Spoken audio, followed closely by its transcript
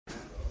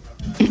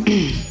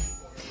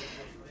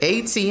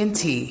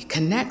AT&T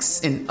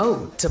connects an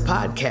ode to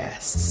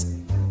podcasts.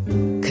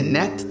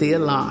 Connect the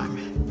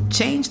alarm.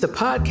 Change the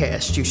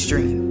podcast you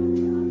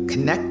stream.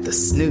 Connect the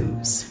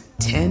snooze.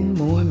 10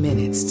 more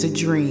minutes to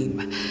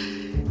dream.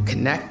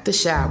 Connect the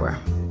shower.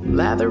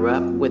 Lather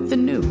up with the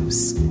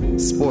news.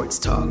 Sports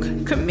talk,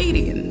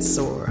 comedians,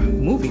 or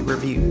movie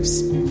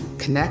reviews.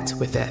 Connect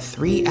with that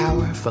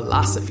 3-hour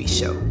philosophy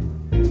show.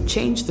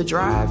 Change the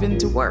drive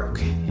into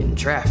work in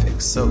traffic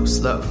so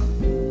slow.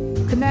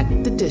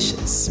 Connect the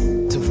dishes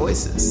to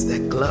voices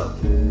that glow.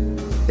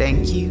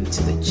 Thank you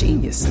to the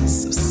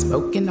geniuses of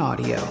spoken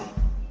audio.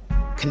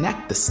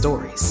 Connect the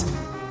stories.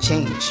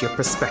 Change your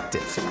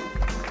perspective.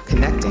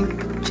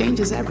 Connecting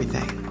changes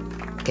everything.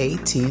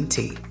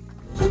 AT&T.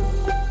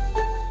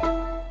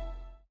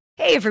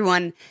 Hey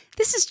everyone,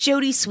 this is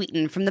Jodie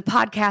Sweetin from the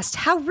podcast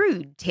How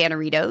Rude,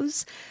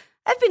 Tanneritos.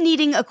 I've been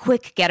needing a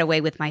quick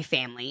getaway with my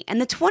family, and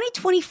the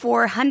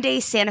 2024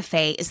 Hyundai Santa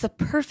Fe is the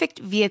perfect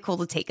vehicle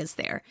to take us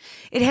there.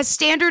 It has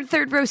standard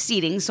third-row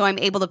seating, so I'm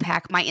able to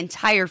pack my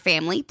entire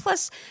family,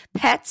 plus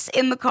pets,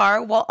 in the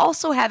car, while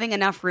also having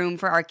enough room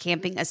for our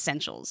camping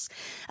essentials.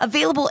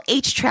 Available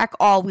H-Track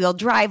all-wheel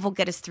drive will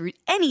get us through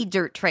any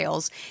dirt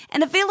trails,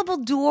 and available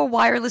dual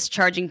wireless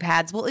charging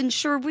pads will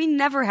ensure we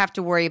never have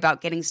to worry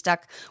about getting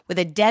stuck with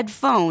a dead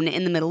phone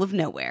in the middle of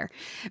nowhere.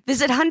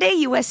 Visit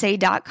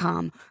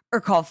HyundaiUSA.com or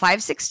call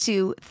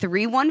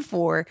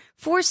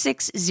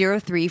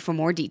 562-314-4603 for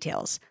more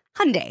details.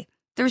 Hyundai,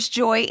 there's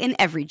joy in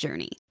every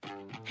journey.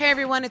 Hey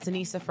everyone, it's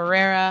Anissa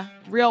Ferreira,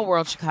 Real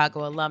World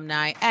Chicago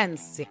alumni and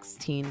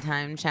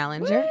 16-time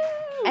challenger. Woo!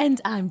 And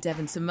I'm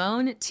Devin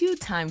Simone,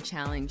 2-time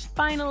challenge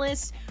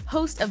finalist,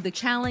 host of the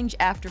Challenge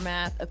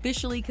Aftermath,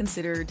 officially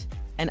considered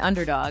an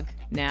underdog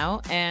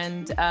now,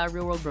 and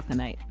Real World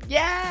Brooklynite.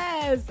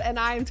 Yes, and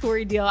I'm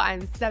Tori Deal.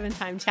 I'm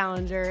 7-time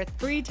challenger,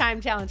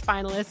 3-time challenge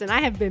finalist, and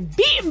I have been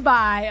beaten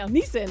by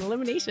Anissa in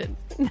elimination.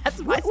 That's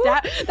my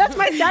stat. That's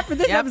my stat for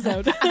this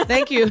episode.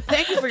 Thank you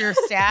for your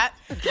stat.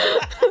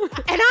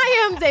 And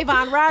I am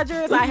Davon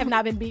Rogers. I have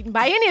not been beaten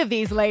by any of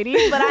these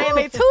ladies, but I am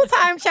a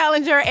 2-time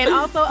challenger and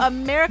also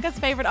America's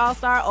favorite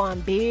all-star on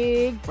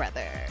Big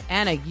Brother.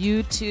 And a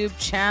YouTube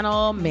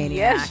channel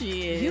maniac. Yes,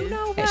 she is. You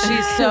know what?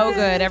 She's so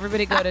good.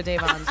 Everybody go to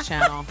Davon's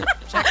channel.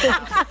 Check it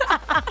out.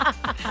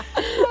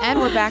 And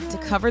we're back to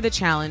cover the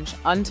challenge,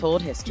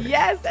 Untold History.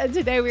 Yes, and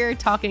today we are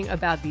talking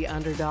about the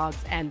underdogs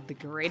and the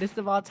greatest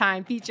of all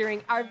time,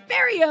 featuring our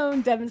very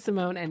own Devin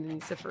Simone and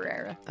Anissa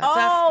Ferreira.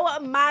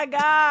 My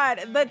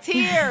God, the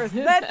tears,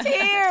 the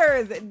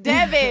tears.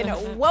 Devin,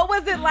 what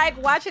was it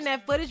like watching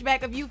that footage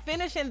back of you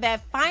finishing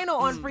that final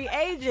on Free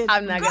Agents?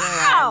 I'm not going to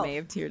lie, I may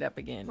have teared up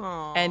again.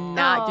 Aww. And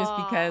not just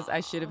because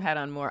I should have had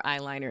on more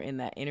eyeliner in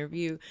that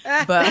interview,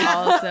 but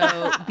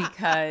also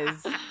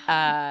because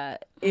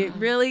it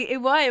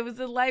was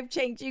a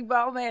life-changing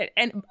moment.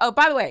 And oh,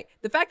 by the way,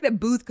 the fact that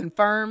Booth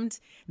confirmed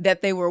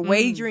that they were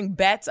wagering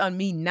bets on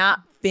me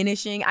not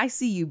finishing, I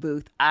see you,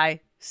 Booth.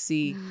 I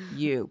see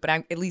you. But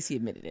at least he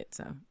admitted it,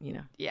 so, you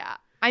know. Yeah.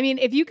 I mean,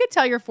 if you could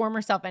tell your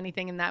former self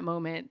anything in that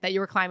moment that you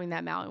were climbing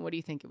that mountain, what do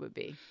you think it would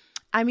be?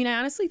 I mean, I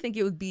honestly think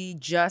it would be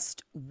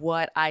just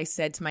what I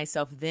said to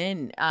myself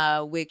then,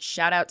 which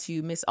shout out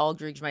to Miss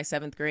Aldridge, my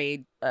 7th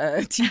grade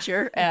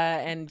teacher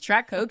and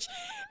track coach.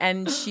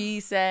 And she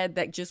said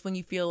that just when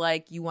you feel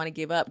like you want to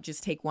give up,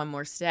 just take one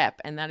more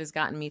step. And that has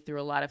gotten me through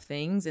a lot of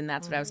things. And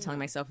that's what I was telling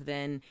myself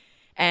then.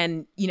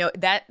 And, you know,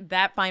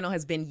 that final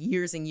has been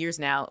years and years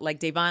now. Like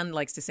Davon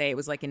likes to say, it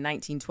was like in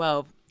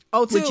 1912.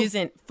 Which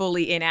isn't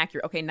fully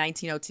inaccurate. Okay,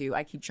 1902.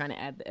 I keep trying to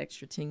add the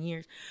extra 10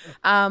 years.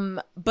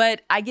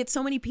 But I get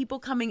so many people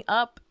coming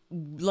up,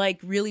 like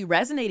really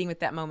resonating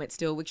with that moment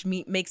still, which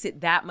makes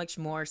it that much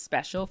more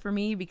special for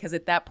me, because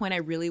at that point I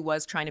really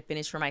was trying to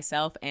finish for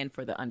myself and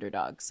for the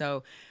underdog.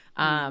 So,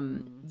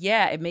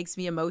 yeah, it makes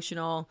me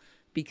emotional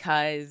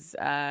because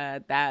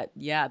that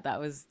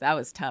was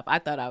tough. I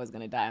thought I was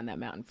going to die on that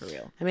mountain for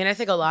real. I mean, I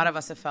think a lot of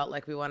us have felt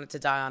like we wanted to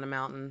die on a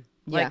mountain.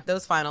 Like, Yeah.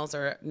 those finals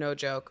are no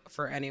joke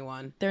for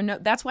anyone.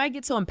 That's why I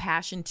get so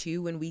impassioned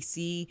too when we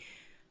see,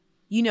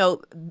 you know,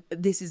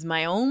 this is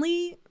my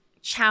only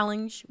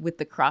challenge with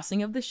the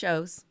crossing of the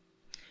shows,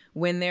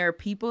 when there are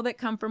people that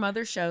come from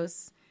other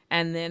shows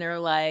and then are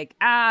like,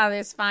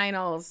 there's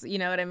finals, you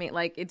know what I mean?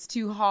 Like, it's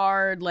too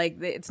hard,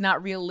 like it's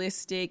not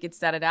realistic, it's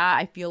da-da-da.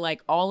 I feel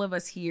like all of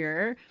us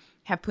here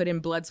have put in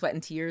blood, sweat,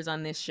 and tears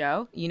on this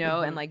show, you know,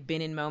 and like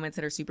been in moments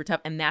that are super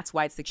tough. And that's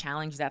why it's the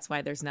challenge. That's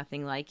why there's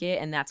nothing like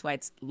it. And that's why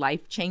it's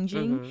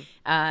life-changing.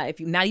 If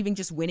you're not even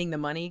just winning the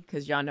money,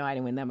 because y'all know I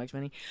didn't win that much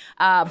money,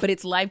 but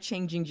it's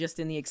life-changing just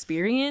in the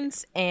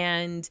experience.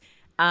 And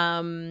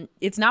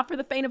it's not for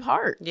the faint of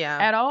heart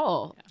at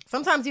all.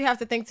 Sometimes you have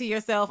to think to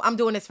yourself, I'm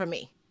doing this for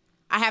me.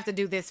 I have to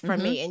do this for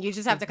me. And you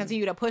just have to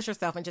continue to push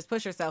yourself and just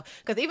push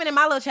yourself. Because even in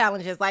my little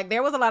challenges, like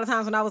there was a lot of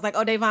times when I was like,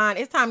 oh, Davon,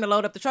 it's time to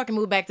load up the truck and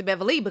move back to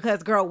Beverly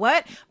because girl,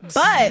 what?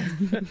 But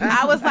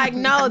I was like,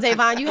 no,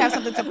 Davon, you have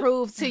something to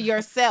prove to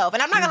yourself.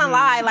 And I'm not going to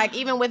lie, like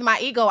even with my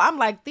ego, I'm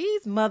like,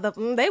 these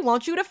they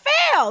want you to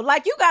fail.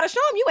 Like you got to show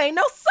them you ain't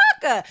no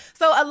sucker.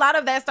 So a lot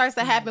of that starts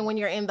to happen when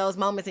you're in those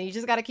moments and you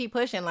just got to keep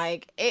pushing.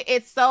 Like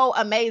it's so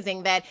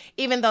amazing that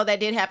even though that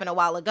did happen a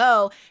while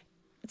ago,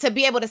 to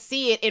be able to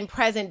see it in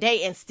present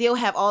day and still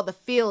have all the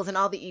feels and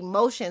all the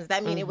emotions,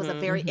 that means it was a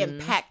very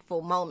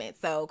impactful moment.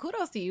 So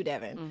kudos to you,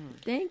 Devin.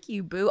 Thank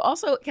you, boo.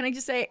 Also, can I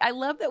just say, I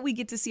love that we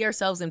get to see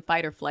ourselves in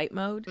fight or flight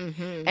mode.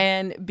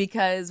 And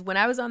because when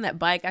I was on that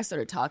bike, I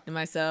started talking to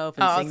myself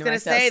and singing to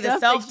myself. I was going to say, the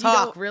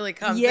self-talk really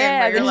comes in.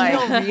 Yeah, where you're like, you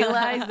don't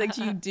realize that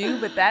you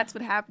do, but that's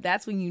what happened.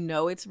 That's when you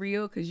know it's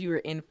real because you were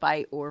in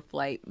fight or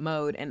flight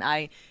mode. And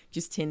I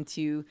just tend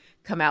to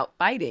come out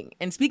fighting.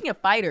 And speaking of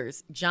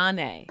fighters,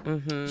 Janae.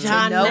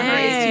 To know her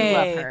is to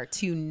love her.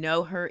 To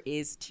know her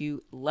is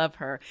to love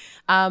her.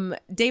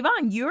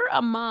 Davon, you're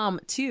a mom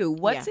too.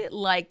 What's it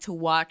like to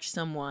watch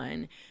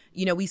someone,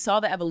 you know, we saw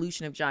the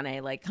evolution of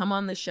Janae, like come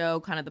on the show,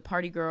 kind of the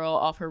party girl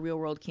off her Real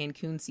World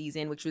Cancun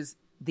season, which was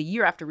the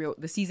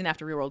season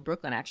after Real World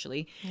Brooklyn,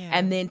 actually.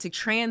 And then to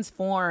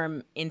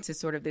transform into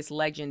sort of this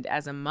legend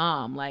as a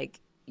mom, like,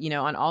 you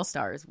know, on All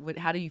Stars.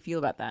 How do you feel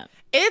about that?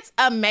 It's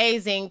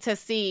amazing to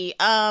see.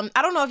 I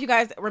don't know if you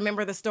guys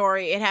remember the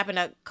story. It happened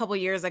a couple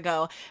years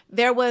ago.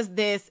 There was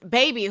this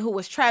baby who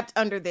was trapped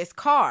under this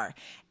car.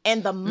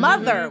 And the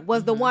mother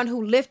was the one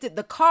who lifted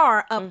the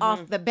car up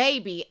off the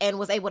baby and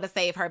was able to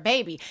save her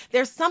baby.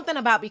 There's something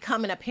about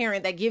becoming a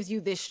parent that gives you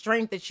this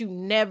strength that you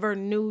never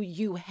knew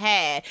you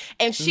had.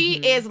 And she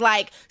is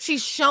like,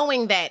 she's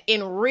showing that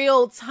in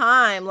real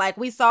time. Like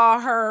we saw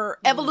her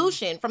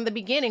evolution from the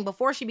beginning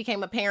before she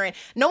became a parent.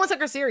 No one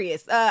took her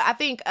serious. I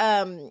think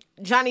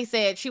Johnny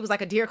said she was like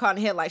a deer caught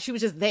in headlights. She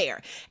was just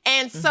there.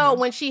 And so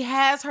when she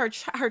has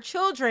her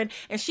children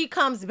and she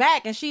comes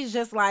back and she's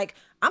just like,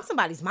 I'm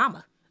somebody's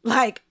mama.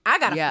 Like, I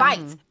got to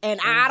fight and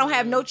I don't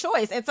have no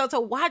choice. And so to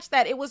watch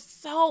that, it was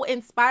so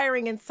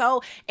inspiring and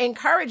so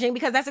encouraging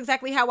because that's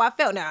exactly how I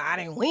felt. Now, I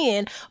didn't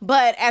win,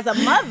 but as a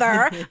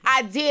mother,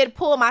 I did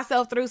pull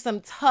myself through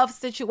some tough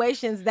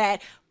situations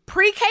that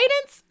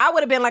pre-cadence, I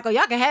would have been like, oh,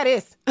 y'all can have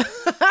this.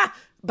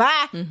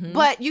 Bye.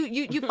 But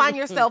you find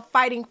yourself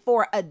fighting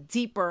for a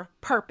deeper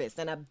purpose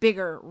and a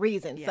bigger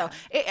reason. So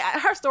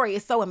her story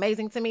is so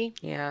amazing to me.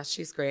 Yeah,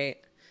 she's great.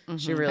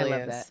 She really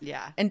is. That.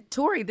 Yeah. And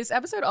Tori, this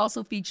episode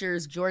also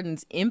features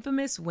Jordan's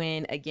infamous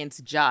win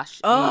against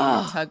Josh in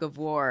the tug of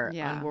war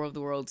on War of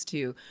the Worlds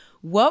 2.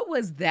 What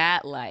was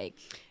that like?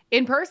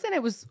 In person,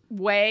 it was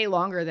way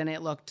longer than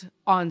it looked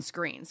on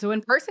screen. So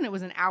in person, it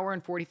was an hour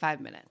and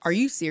 45 minutes. Are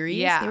you serious?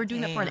 Yeah. They were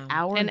doing that for an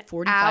hour and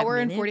 45 minutes? An hour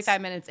and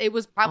 45 minutes. It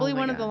was probably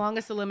one of the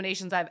longest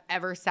eliminations I've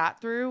ever sat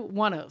through.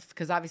 One of,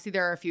 because obviously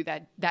there are a few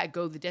that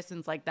go the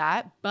distance like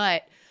that.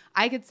 But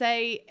I could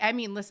say, I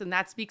mean, listen,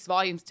 that speaks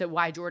volumes to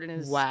why Jordan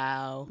is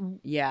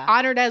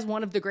honored as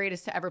one of the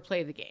greatest to ever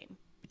play the game.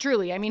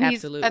 Truly. I mean,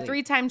 he's a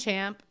 3-time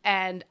champ,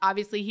 and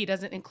obviously he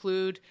doesn't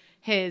include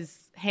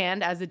his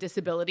hand as a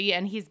disability,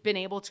 and he's been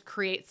able to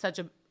create such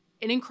an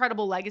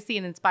incredible legacy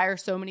and inspire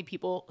so many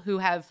people who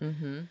have,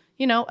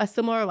 you know, a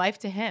similar life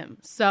to him.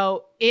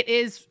 So it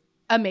was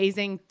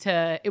amazing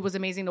to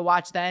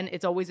watch then.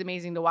 It's always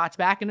amazing to watch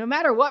back. And no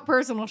matter what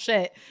personal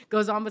shit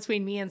goes on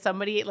between me and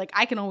somebody, like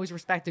I can always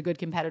respect a good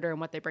competitor and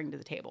what they bring to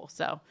the table.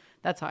 So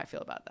that's how I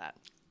feel about that.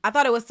 I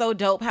thought it was so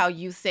dope how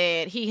you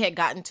said he had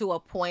gotten to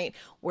a point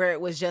where it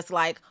was just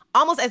like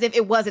almost as if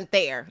it wasn't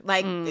there.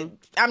 Like,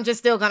 I'm just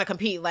still going to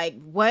compete. Like,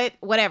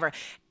 whatever.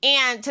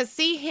 And to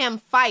see him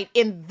fight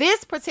in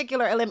this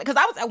particular element, because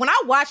when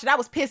I watched it, I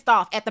was pissed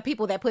off at the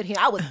people that put him.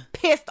 I was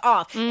pissed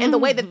off. And the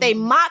way that they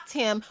mocked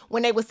him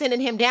when they were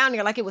sending him down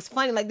there, like it was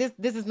funny. Like,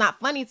 this is not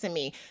funny to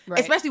me,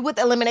 especially with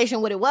the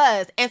elimination, what it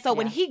was. And so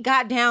when he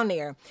got down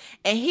there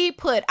and he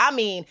put,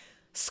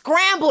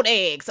 scrambled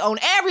eggs on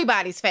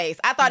everybody's face.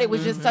 I thought it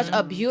was just such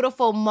a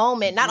beautiful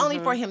moment, not only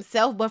for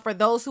himself, but for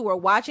those who were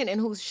watching and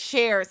who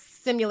share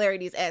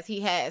similarities as he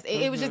has.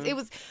 It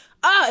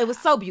was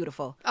so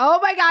beautiful.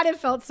 Oh my God, it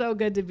felt so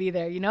good to be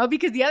there, you know,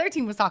 because the other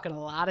team was talking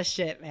a lot of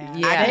shit, man.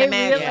 Yeah, I can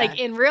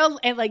imagine.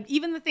 And like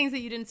even the things that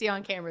you didn't see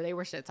on camera, they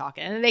were shit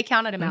talking and they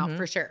counted him out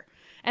for sure.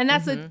 And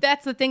that's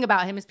the thing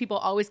about him is people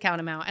always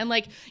count him out. And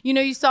like, you know,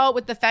 you saw it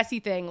with the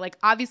Fessy thing. Like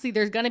obviously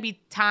there's going to be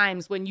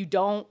times when you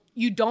don't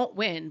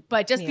win,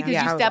 but just because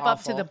you step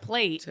up to the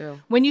plate,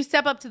 when you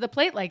step up to the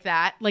plate like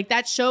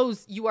that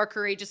shows you are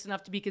courageous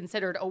enough to be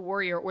considered a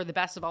warrior or the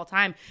best of all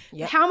time.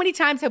 Yep. How many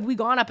times have we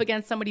gone up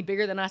against somebody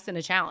bigger than us in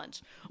a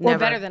challenge or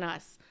better than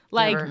us?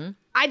 Like,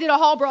 I did a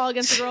hall brawl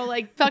against a girl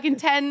like fucking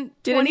 10,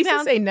 20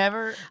 pounds. Say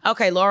never?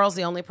 Okay, Laurel's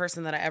the only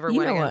person that I ever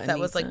went against that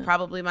was like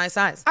probably my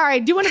size. All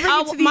right, do you want to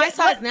bring it to the my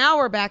size now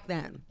or back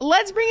then?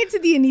 Let's bring it to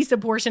the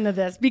Anissa portion of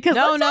this because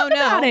let's talk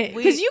about it.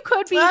 Because you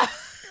could be.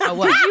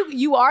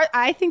 You are.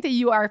 I think that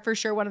you are for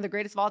sure one of the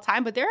greatest of all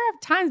time. But there are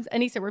times,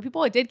 Anissa, where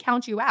people did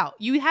count you out.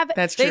 You have.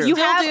 That's true. You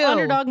have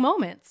underdog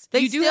moments.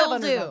 You do have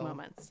underdog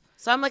moments.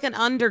 So I'm like an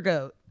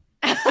undergoat.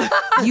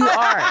 You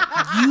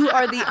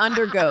are the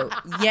undergoat.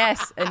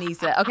 Yes,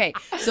 Anissa. Okay,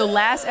 so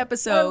last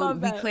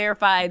episode we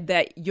clarified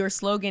that your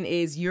slogan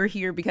is "You're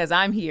here because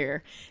I'm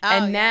here,"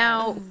 and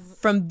now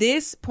from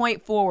this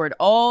point forward,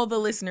 all the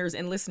listeners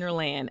in listener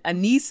land,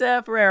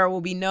 Anissa Ferreira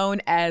will be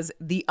known as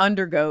the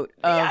undergoat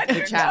of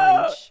the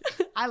challenge.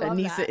 I love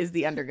Anissa that. is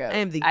the undergoat.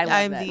 I'm the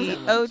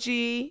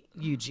OG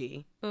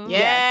UG.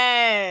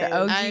 Yeah. The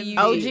OG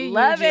OG.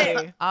 Love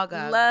it. I'll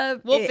go.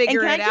 Love We'll it.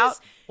 figure And it can I out.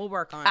 just- We'll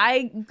work on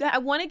it. I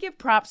want to give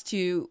props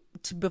to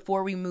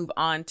before we move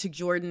on to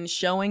Jordan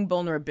showing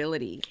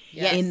vulnerability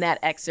in that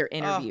excerpt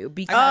interview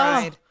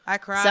because I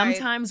cried.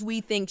 sometimes we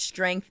think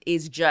strength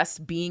is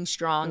just being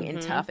strong and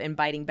tough and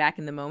biting back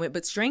in the moment,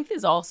 but strength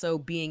is also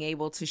being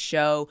able to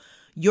show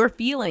your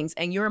feelings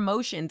and your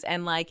emotions,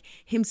 and like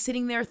him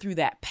sitting there through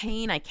that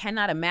pain I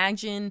cannot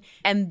imagine,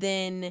 and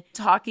then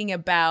talking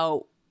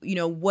about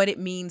what it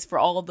means for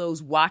all of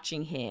those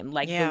watching him,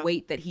 like the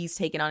weight that he's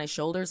taken on his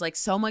shoulders. Like,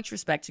 so much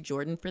respect to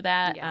Jordan for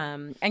that.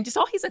 And just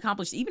all he's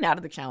accomplished, even out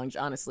of the challenge,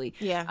 honestly.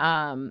 He's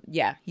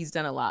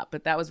done a lot,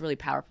 but that was really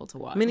powerful to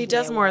watch. I mean, he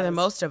does more than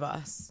most of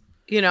us,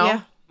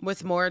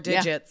 with more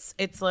digits.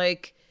 It's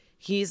like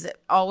he's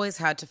always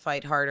had to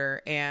fight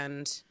harder,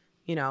 and,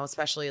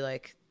 especially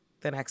like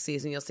the next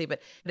season you'll see.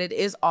 But it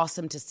is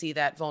awesome to see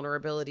that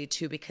vulnerability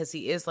too, because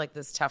he is like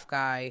this tough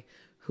guy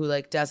who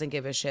like doesn't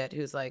give a shit,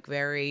 who's like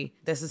very,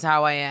 this is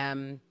how I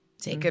am,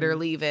 take it or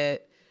leave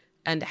it,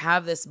 and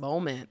have this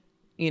moment,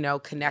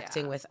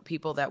 connecting with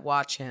people that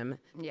watch him.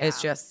 It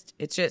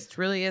just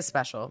really is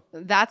special.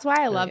 That's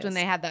why I loved when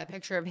they had that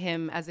picture of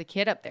him as a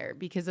kid up there,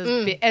 because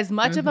as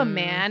much of a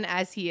man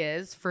as he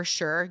is, for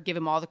sure, give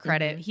him all the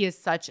credit. He's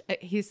such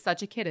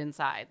a kid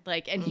inside,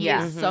 like, and he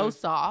is so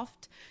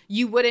soft.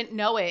 You wouldn't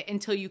know it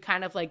until you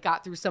kind of like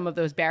got through some of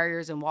those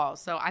barriers and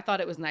walls. So I thought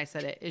it was nice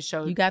that it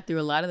showed. You got through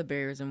a lot of the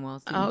barriers and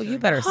walls. Oh, you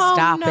better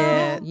stop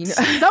it.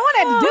 Someone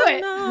had to do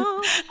it.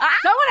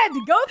 Someone had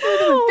to go through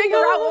them and figure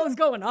out what was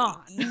going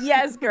on.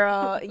 Yes,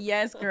 girl.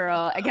 Yes,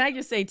 girl. And can I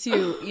just say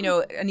too,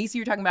 Anissa,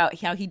 you're talking about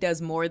how he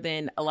does more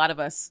than a lot of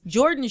us.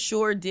 Jordan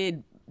sure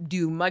did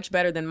do much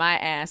better than my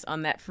ass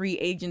on that free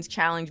agents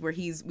challenge where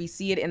we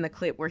see it in the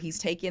clip where he's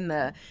taking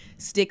the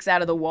sticks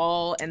out of the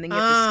wall and then you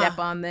have to step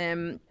on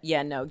them.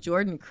 Yeah, no,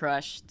 Jordan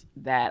crushed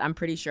that. I'm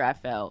pretty sure I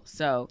fell.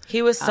 So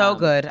he was so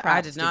good.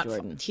 I did to not.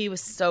 Jordan. He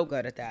was so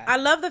good at that. I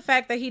love the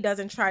fact that he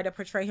doesn't try to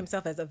portray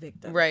himself as a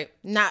victim. Right.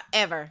 Not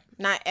ever.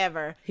 Not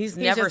ever. He's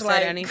never just said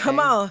like, anything. Come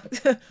on.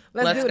 Let's do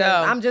go. this.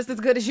 I'm just as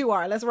good as you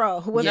are. Let's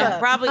roll. What's up?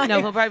 Probably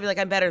no. He'll probably be like,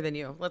 I'm better than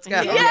you. Let's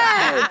go.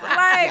 Yes.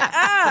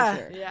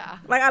 Yeah.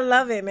 Like, I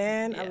love it,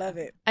 man. I love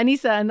it.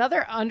 Anissa,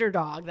 another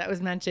underdog that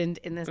was mentioned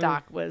in this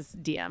doc was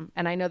Diem.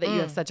 And I know that you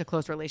have such a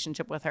close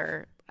relationship with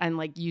her, and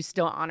like you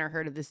still honor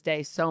her to this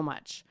day so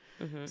much.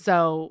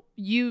 So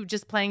you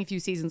just playing a few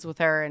seasons with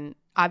her and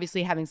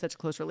obviously having such a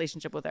close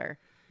relationship with her,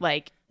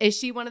 like, is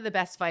she one of the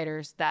best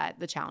fighters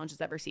that the challenge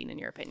has ever seen, in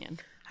your opinion?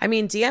 I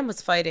mean, Diem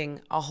was fighting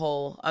a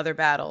whole other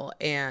battle.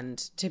 And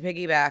to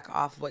piggyback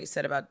off of what you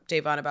said about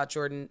Davon, about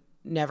Jordan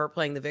never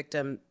playing the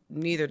victim,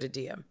 neither did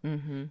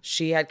Diem.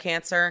 She had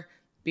cancer,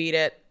 beat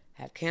it,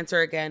 had cancer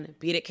again,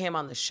 beat it, came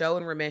on the show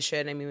in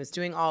remission. I mean, was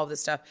doing all of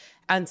this stuff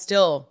and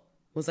still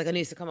was like,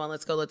 Anissa, come on,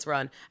 let's go, let's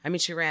run. I mean,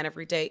 she ran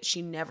every day.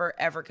 She never,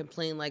 ever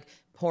complained like,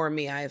 poor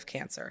me, I have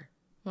cancer.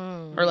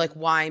 Or like,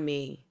 why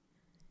me?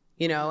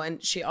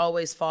 And she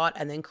always fought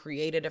and then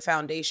created a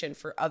foundation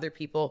for other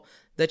people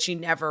that she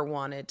never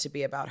wanted to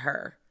be about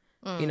her.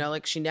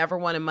 Like she never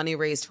wanted money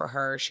raised for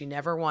her. She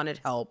never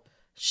wanted help.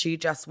 She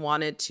just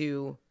wanted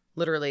to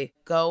literally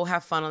go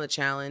have fun on the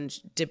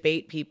challenge,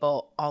 debate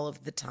people all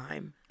of the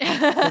time.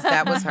 Because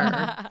that was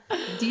her.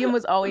 Diem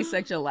was always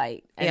such a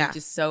light and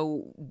just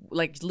so,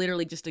 like,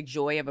 literally just a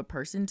joy of a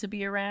person to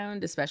be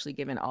around, especially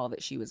given all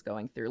that she was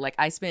going through. Like,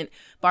 I spent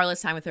far less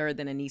time with her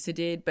than Anissa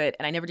did, and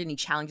I never did any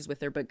challenges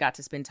with her, but got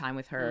to spend time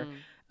with her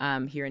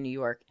here in New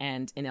York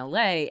and in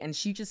LA. And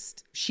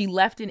she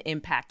left an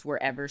impact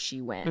wherever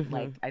she went.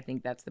 Like, I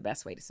think that's the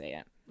best way to say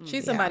it.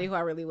 She's somebody who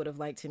I really would have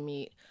liked to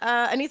meet.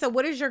 Anissa,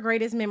 what is your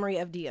greatest memory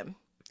of Diem?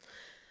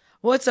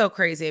 What's so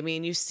crazy? I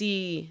mean, you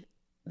see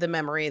the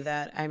memory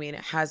that, I mean,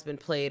 it has been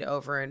played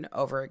over and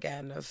over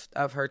again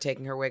of her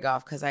taking her wig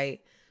off, because I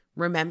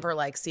remember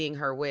like seeing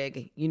her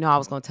wig. I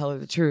was going to tell her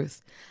the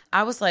truth.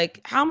 I was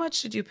like, how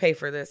much did you pay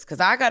for this? Because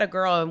I got a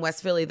girl in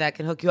West Philly that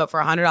can hook you up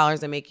for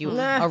 $100 and make you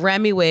a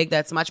Remy wig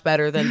that's much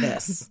better than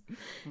this.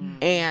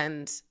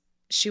 And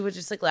she would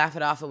just like laugh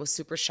it off and was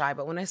super shy.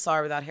 But when I saw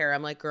her without hair,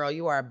 I'm like, girl,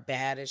 you are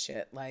bad as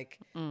shit. Like,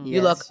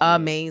 you look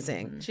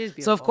amazing. She's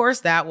beautiful. So of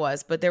course that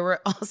was, but there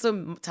were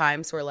also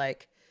times where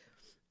like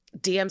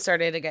Diem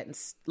started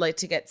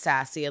to get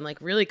sassy and like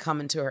really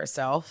come into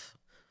herself.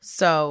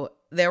 So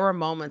there were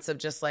moments of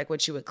just like when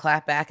she would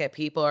clap back at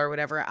people or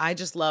whatever. I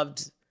just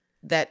loved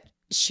that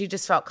she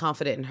just felt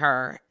confident in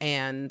her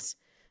and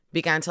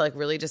began to like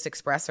really just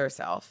express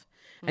herself.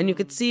 And you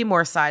could see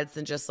more sides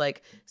than just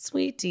like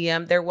sweet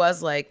Diem. There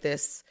was like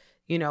this,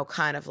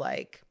 kind of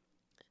like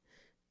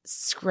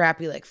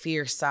scrappy, like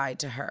fierce side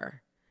to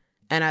her.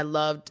 And I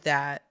loved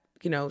that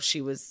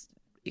she was,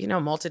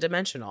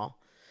 multidimensional.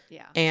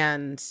 Yeah.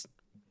 And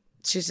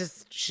she's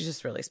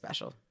just really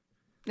special.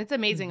 It's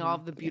amazing all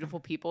of the beautiful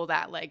people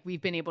that like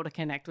we've been able to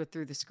connect with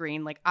through the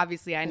screen. Like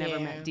obviously I never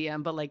met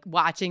Diem, but like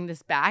watching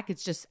this back,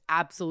 it's just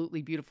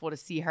absolutely beautiful to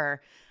see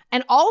her.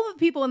 And all of the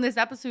people in this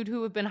episode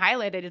who have been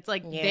highlighted, it's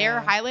like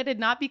they're highlighted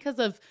not because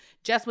of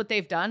just what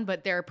they've done,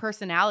 but their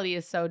personality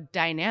is so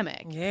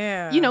dynamic.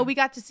 Yeah. We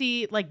got to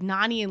see like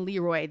Nani and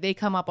Leroy. They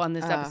come up on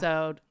this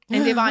episode.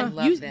 And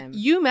Devon,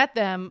 you met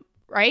them,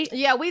 right?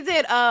 Yeah, we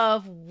did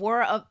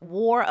War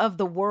of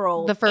the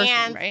World. The first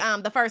one,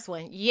 right? The first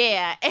one.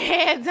 Yeah.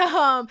 And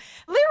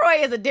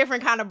Leroy is a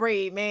different kind of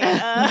breed, man.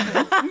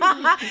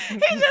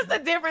 He's just a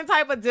different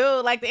type of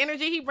dude. Like the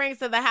energy he brings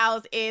to the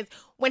house is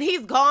when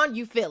he's gone,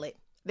 you feel it.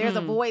 There's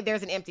a void,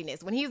 there's an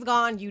emptiness. When he's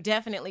gone, you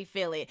definitely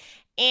feel it.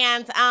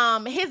 And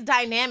his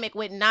dynamic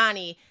with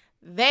Nani,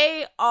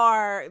 they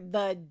are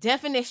the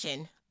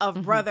definition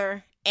of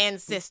brother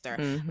and sister.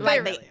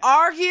 Like they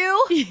argue,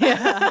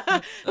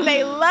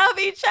 they love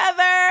each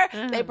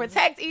other, they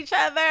protect each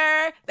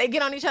other, they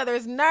get on each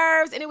other's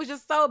nerves, and it was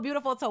just so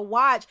beautiful to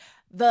watch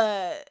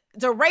the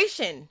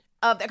duration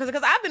of that.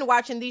 Because I've been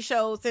watching these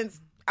shows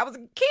since I was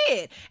a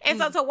kid, and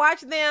so to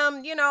watch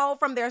them,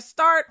 from their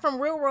start from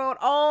Real World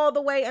all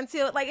the way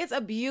until it's a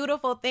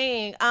beautiful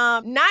thing.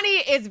 Nani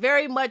is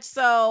very much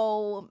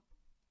so.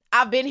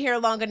 I've been here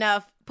long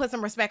enough. Put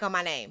some respect on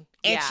my name.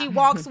 And she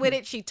walks with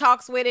it. She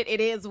talks with it.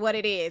 It is what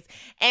it is.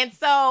 And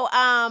so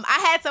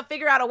I had to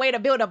figure out a way to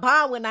build a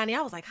bond with Nani.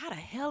 I was like, how the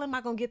hell am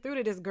I going to get through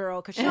to this girl?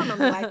 Because she don't know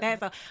me like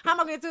that. So how am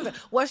I going to get through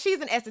this? Well, she's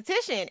an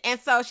esthetician. And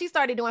so she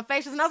started doing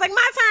facials. And I was like,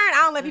 my turn.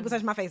 I don't let people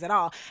touch my face at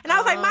all. And I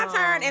was like, my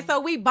turn. And so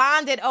we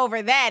bonded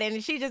over that.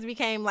 And she just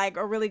became like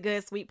a really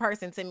good, sweet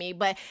person to me.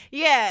 But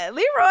yeah,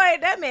 Leroy,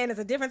 that man is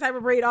a different type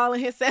of breed all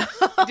in himself.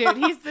 Dude,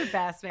 he's the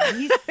best, man.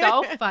 He's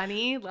so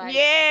funny. Like,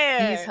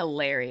 he's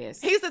hilarious.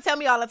 He used to tell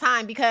me all the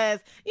time because,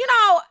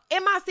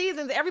 in my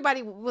seasons,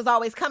 everybody was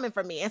always coming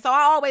for me. And so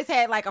I always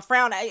had like a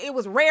frown. It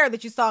was rare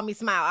that you saw me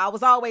smile. I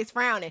was always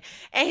frowning.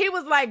 And he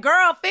was like,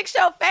 girl, fix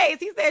your face.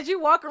 He said, you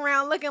walk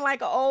around looking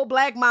like an old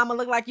black mama,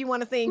 look like you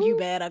want to sing, You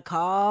Better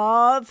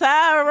Call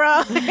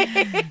Tyrone. And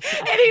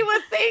he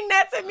would sing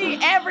that to me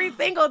every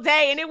single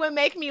day. And it would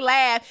make me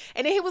laugh.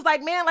 And then he was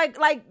like, man,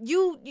 like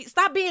you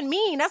stop being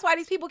mean. That's why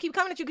these people keep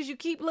coming at you, because you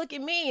keep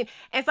looking mean.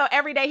 And so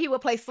every day he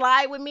would play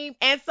slide with me.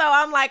 And so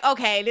I'm like,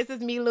 okay, this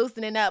is me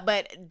loosening up.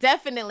 But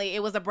definitely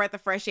it was a breath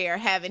of fresh air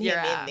having him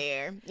in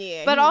there.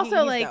 Yeah. But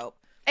also he's dope.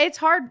 It's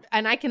hard,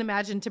 and I can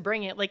imagine, to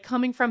bring it, like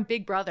coming from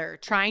Big Brother,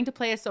 trying to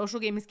play a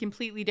social game is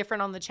completely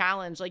different on the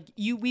challenge. Like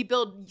we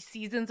build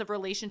seasons of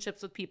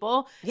relationships with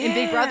people. In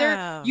Big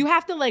Brother, you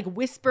have to like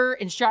whisper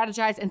and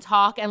strategize and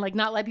talk and like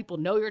not let people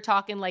know you're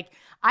talking. Like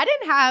I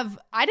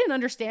didn't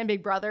understand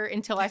Big Brother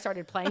until I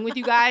started playing with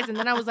you guys. And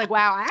then I was like,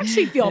 wow, I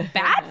actually feel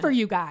bad for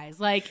you guys.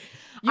 Like,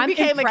 you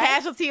became a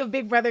casualty of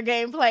Big Brother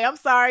gameplay. I'm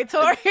sorry,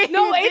 Tori.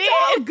 No, it's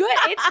all good.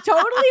 It's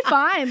totally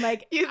fine.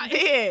 Like you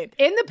did.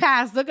 In the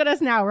past, look at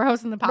us now. We're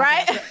hosting the podcast.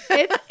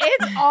 Right?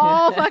 It's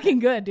all fucking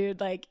good, dude.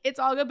 Like it's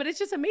all good, but it's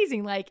just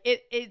amazing. Like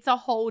it's a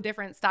whole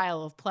different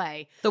style of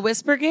play. The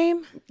whisper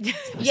game?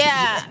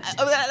 Yeah.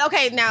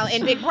 Okay, now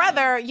in Big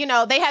Brother,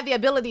 they have the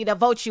ability to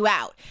vote you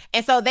out.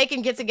 And so they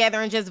can get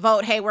together and just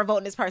vote, hey, we're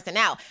voting this person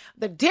out.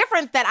 The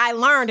difference that I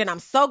learned, and I'm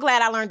so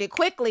glad I learned it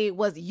quickly,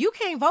 was you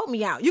can't vote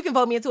me out. You can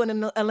vote me into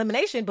an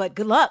elimination, but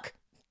good luck.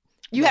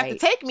 You have to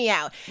take me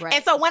out. Right.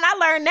 And so when I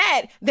learned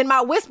that, then my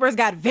whispers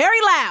got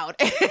very loud.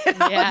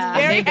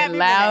 Yeah, they've been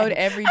loud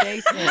every day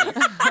since.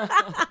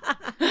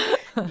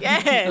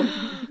 Yes.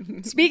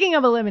 Speaking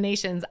of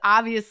eliminations,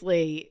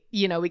 obviously,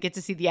 we get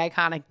to see the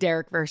iconic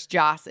Derek versus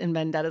Joss in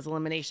Vendetta's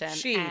elimination.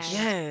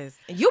 Yes.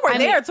 You were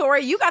there,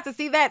 Tori. You got to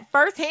see that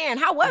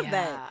firsthand. How was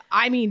that?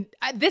 I mean,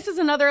 this is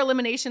another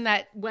elimination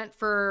that went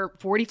for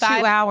 45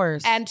 2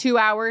 hours. And 2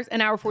 hours,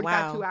 an hour 45,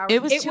 wow. 2 hours.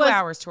 It was 2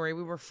 hours, Tori.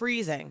 We were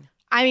freezing.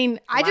 I mean,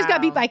 I just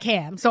got beat by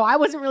Cam, so I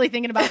wasn't really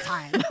thinking about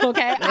time,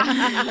 okay?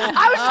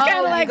 I was just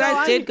kind of like... You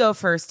guys did go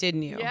first,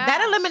 didn't you? Yeah.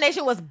 That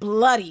elimination was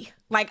bloody.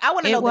 Like, I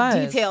want to know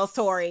the details,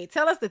 Tori.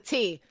 Tell us the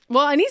tea.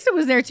 Well, Anissa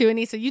was there too.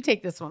 Anissa, you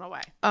take this one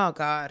away. Oh,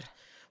 God.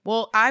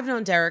 Well, I've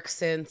known Derek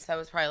since I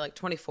was probably like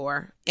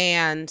 24,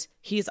 and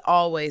he's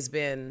always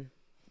been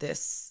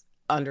this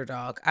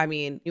underdog. I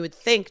mean, you would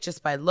think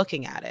just by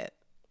looking at it,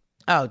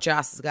 oh,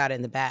 Joss has got it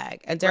in the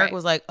bag. And Derek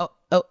was like,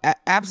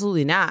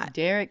 absolutely not.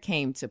 Derek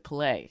came to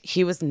play.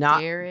 He was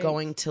not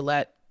going to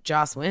let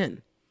Joss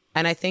win.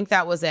 And I think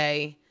that was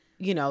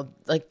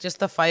like just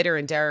the fighter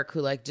in Derek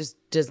who like just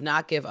does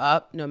not give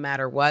up no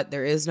matter what.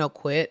 There is no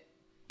quit.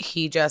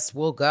 He just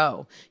will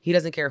go. He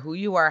doesn't care who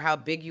you are, how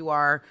big you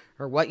are,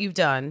 or what you've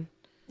done.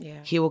 Yeah.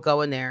 He will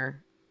go in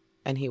there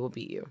and he will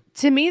beat you.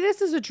 To me,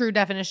 this is a true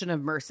definition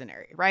of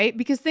mercenary, right?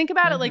 Because think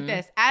about it like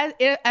this.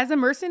 As a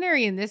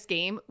mercenary in this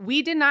game,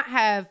 we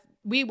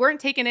weren't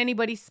taking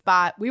anybody's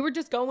spot. We were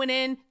just going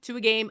in to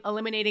a game,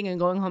 eliminating and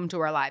going home to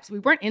our lives. We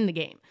weren't in the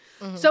game.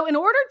 Mm-hmm. So in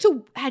order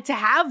to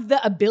have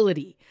the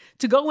ability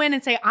to go in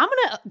and say, I'm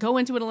going to go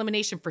into an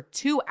elimination for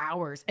 2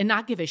 hours and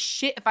not give a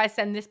shit if I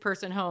send this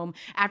person home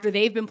after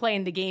they've been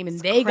playing the game and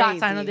they got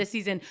signed on this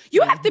season.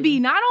 You have to be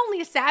not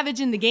only a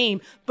savage in the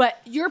game, but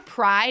your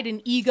pride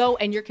and ego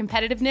and your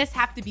competitiveness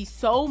have to be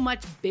so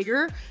much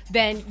bigger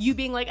than you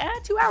being like,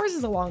 2 hours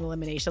is a long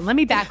elimination. Let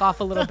me back off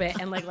a little bit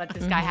and like let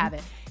this guy have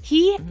it.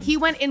 He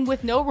went in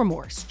with no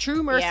remorse,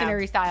 true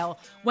mercenary style,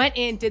 went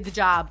in, did the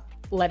job,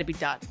 let it be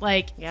done.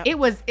 Like it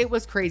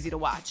was crazy to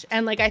watch.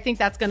 And like I think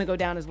that's going to go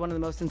down as one of the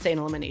most insane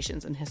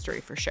eliminations in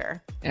history for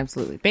sure.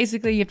 Absolutely.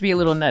 Basically, you have to be a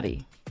little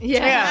nutty.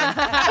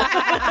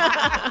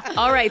 Yeah.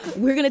 All right,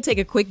 we're going to take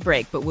a quick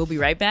break, but we'll be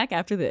right back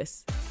after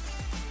this.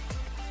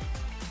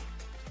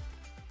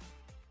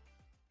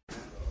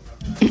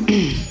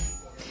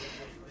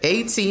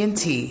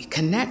 AT&T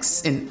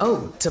connects an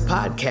ode to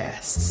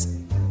podcasts.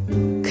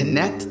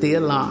 Connect the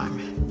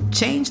alarm.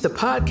 Change the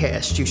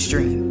podcast you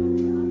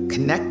stream.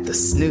 Connect the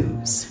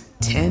snooze.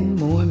 10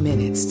 more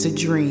minutes to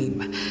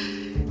dream.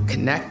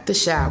 Connect the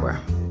shower.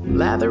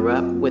 Lather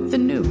up with the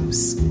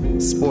news.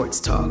 Sports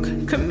talk,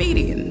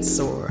 comedians,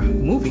 or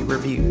movie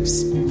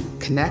reviews.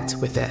 Connect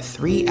with that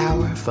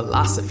 3-hour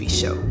philosophy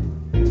show.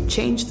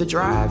 Change the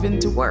drive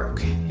into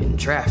work in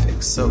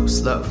traffic so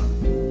slow.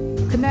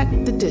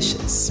 Connect the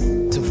dishes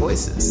to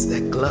voices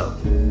that glow.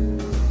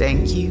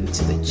 Thank you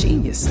to the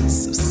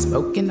geniuses of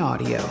spoken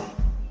audio.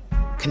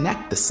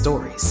 Connect the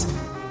stories.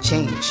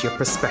 Change your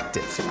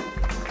perspective.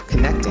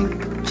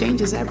 Connecting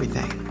changes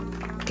everything.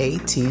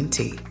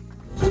 AT&T.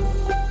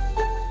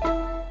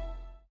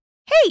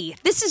 Hey,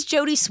 this is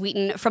Jodie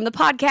Sweetin from the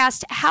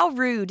podcast How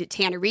Rude,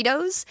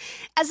 Tanneritos.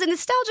 As a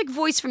nostalgic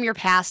voice from your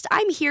past,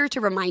 I'm here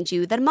to remind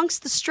you that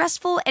amongst the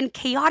stressful and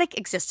chaotic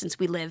existence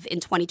we live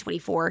in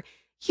 2024,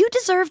 you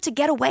deserve to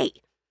get away.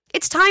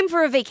 It's time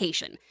for a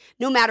vacation,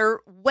 no matter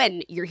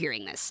when you're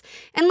hearing this.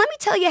 And let me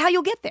tell you how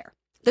you'll get there.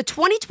 The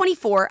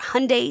 2024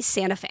 Hyundai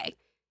Santa Fe.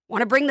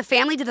 Want to bring the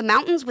family to the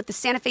mountains with the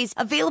Santa Fe's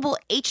available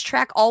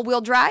H-Track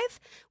all-wheel drive?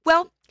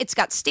 Well, it's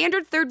got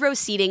standard third-row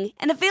seating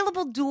and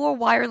available dual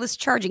wireless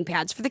charging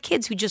pads for the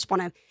kids who just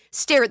want to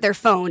stare at their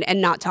phone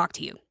and not talk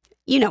to you.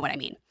 You know what I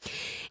mean.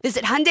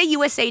 Visit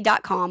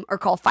HyundaiUSA.com or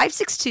call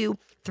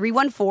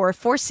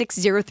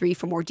 562-314-4603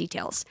 for more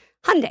details.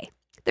 Hyundai,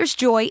 there's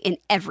joy in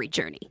every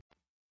journey.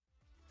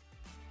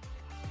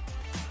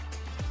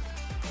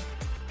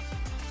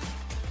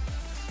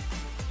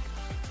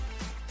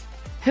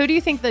 Who do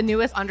you think the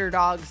newest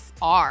underdogs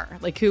are?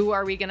 Like, who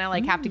are we going to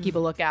like have to keep a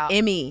lookout?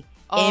 Emmy.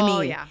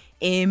 Yeah.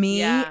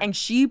 And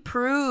she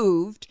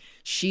proved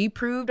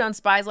on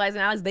Spies, Lies,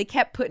 and Allies. They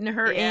kept putting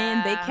her in.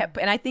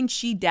 And I think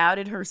she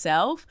doubted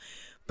herself.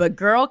 But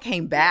girl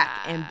came back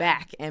and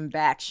back and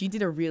back. She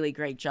did a really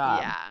great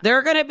job. Yeah. There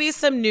are going to be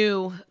some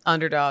new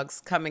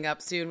underdogs coming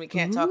up soon. We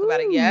can't talk about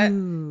it yet.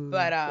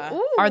 But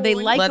are they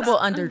likable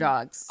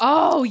underdogs?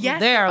 Oh, yes.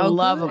 They are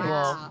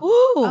lovable.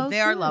 Ooh,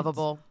 they are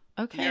lovable.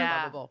 Okay. They're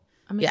lovable.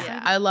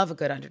 Yeah, I love a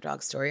good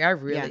underdog story. I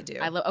really do.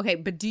 I love. Okay,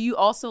 but do you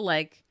also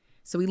like?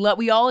 So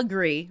we all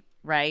agree,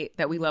 right,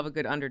 that we love a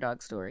good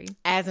underdog story.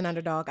 As an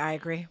underdog, I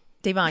agree.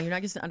 Devon, you're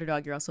not just an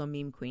underdog; you're also a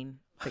meme queen.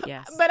 But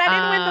yes, but I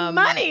didn't win the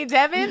money,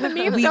 Devin. The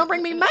memes don't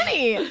bring me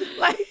money.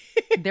 Like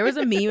there was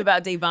a meme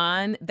about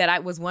Devon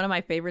that was one of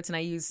my favorites, and I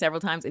used several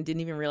times and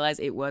didn't even realize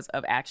it was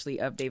of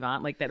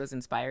Devon, like that was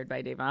inspired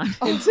by Devon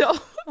until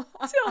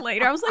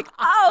later. I was like,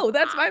 oh,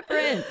 that's my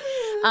friend.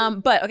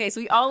 But okay,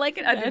 so we all like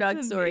an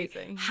underdog story.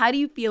 How do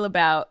you feel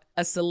about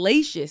a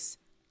salacious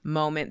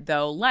moment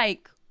though,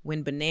 like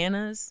when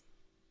Bananas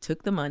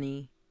took the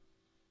money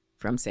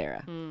from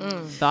Sarah?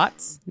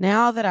 Thoughts?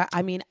 Now that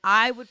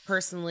I would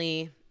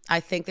personally, I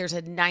think there's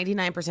a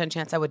 99%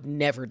 chance I would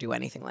never do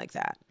anything like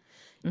that.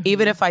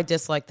 Even if I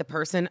dislike the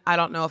person, I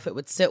don't know if it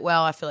would sit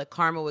well. I feel like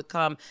karma would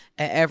come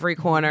at every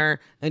corner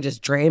and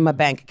just drain my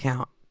bank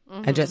account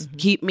and just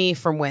keep me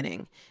from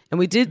winning. And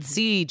we did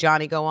see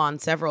Johnny go on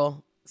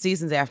several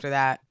seasons after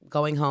that,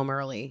 going home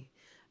early,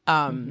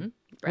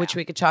 which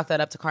we could chalk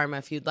that up to karma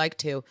if you'd like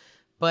to.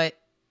 But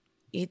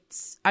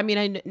it's,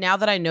 now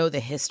that I know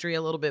the history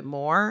a little bit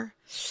more,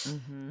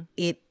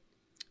 I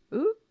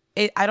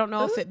don't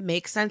know if it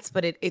makes sense,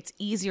 but it's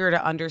easier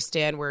to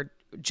understand where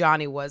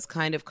Johnny was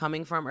kind of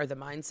coming from, or the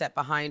mindset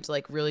behind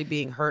like really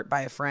being hurt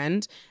by a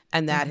friend,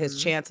 and that his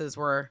chances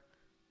were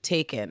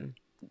taken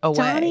away.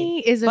 Johnny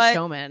is a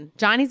showman.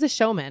 Johnny's a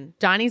showman.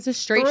 Johnny's a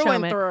straight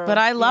showman. But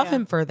I love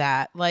him for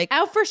that. Like,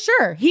 oh, for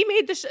sure. He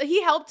made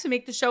he helped to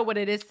make the show what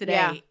it is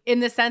today, in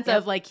the sense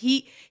of like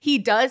he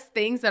does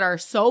things that are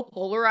so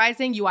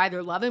polarizing. You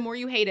either love him or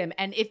you hate him.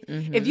 And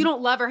if you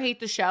don't love or hate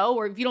the show,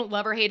 or if you don't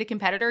love or hate a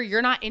competitor,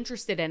 you're not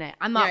interested in it.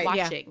 I'm not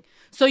watching. Yeah.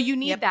 So you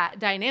need that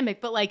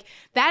dynamic. But like,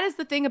 that is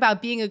the thing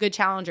about being a good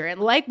challenger.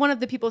 And like one of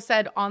the people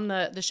said on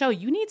the show,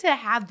 you need to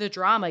have the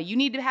drama. You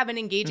need to have an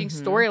engaging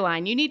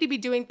storyline. You need to be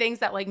doing things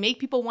that like make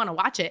people want to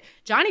watch it.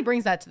 Johnny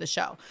brings that to the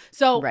show.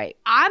 So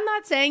I'm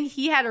not saying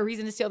he had a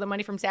reason to steal the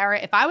money from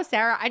Sarah. If I was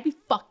Sarah, I'd be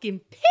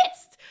fucking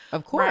pissed.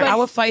 Of course. I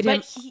would fight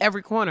him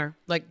every corner.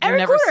 Like, you're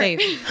never safe.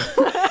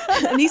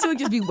 Anissa would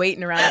just be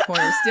waiting around the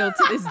corner still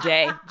to this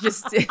day.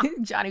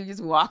 Johnny would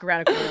just walk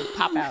around a corner and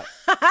pop out.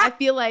 I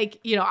feel like,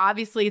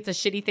 obviously it's a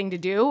shitty thing to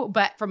do,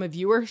 but from a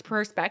viewer's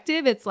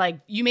perspective, it's like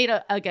you made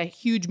a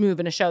huge move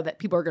in a show that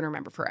people are going to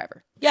remember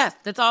forever. Yes,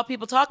 that's all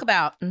people talk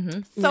about.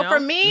 So for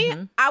me,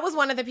 I was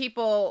one of the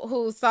people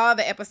who saw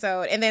the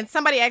episode, and then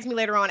somebody asked me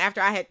later on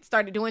after I had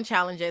started doing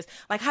challenges,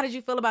 like, how did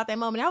you feel about that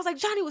moment? I was like,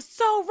 Johnny was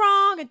so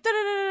wrong, and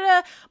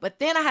da-da-da-da-da. But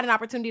then I had an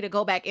opportunity to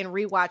go back and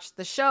rewatch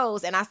the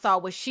shows, and I saw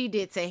what she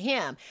did to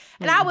him.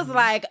 And I was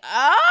like,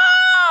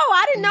 oh,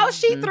 I didn't know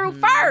she threw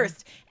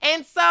first.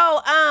 And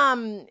so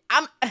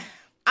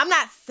I'm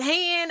not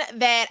saying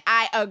that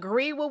I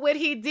agree with what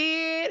he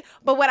did,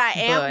 but what I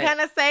am going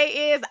to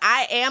say is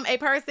I am a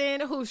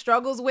person who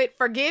struggles with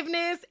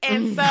forgiveness.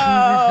 And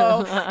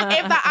so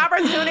if the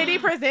opportunity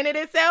presented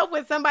itself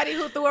with somebody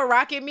who threw a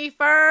rock at me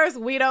first,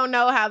 we don't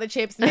know how the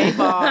chips may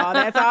fall.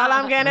 That's all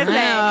I'm going to say.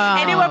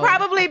 And it would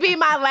probably be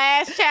my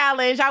last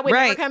challenge. I would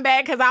never come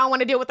back because I don't want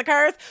to deal with the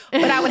curse,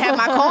 but I would have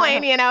my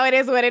coin. It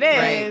is what it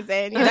is.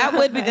 And, that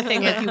would be the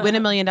thing. If you win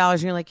 $1 million,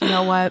 you're like, you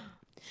know what?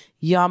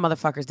 Y'all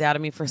motherfuckers doubted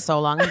me for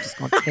so long. I'm just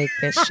going to take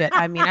this shit.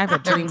 I mean, I've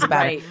had dreams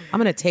about it. I'm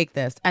going to take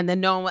this. And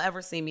then no one will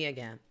ever see me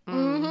again.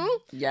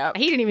 Yeah.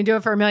 He didn't even do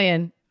it for $1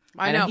 million.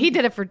 I know. He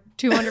did it for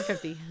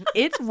 250.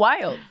 It's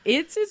wild.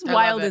 It's as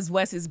wild as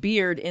Wes's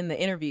beard in the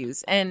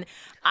interviews. And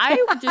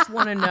I just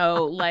want to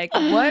know,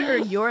 what are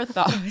your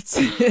thoughts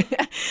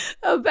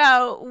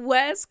about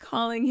Wes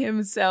calling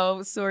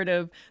himself sort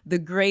of the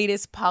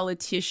greatest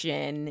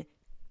politician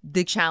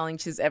the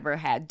challenge has ever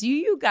had? Do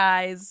you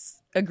guys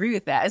agree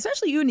with that?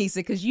 Especially you,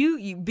 Nisa, because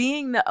you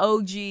being the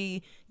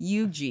OG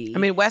UG. I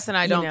mean, Wes and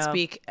I don't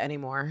speak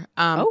anymore.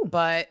 And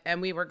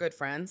we were good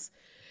friends.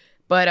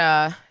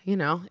 But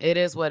it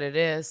is what it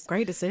is.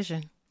 Great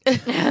decision. Well,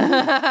 he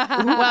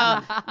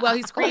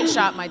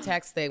screenshot my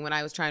text thing when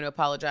I was trying to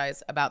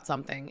apologize about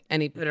something,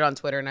 and he put it on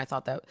Twitter. And I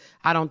thought that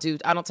I don't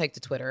take to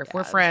Twitter. If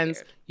we're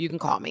friends, you can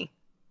call me.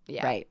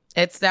 Yeah, right.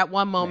 It's that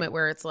one moment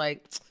where it's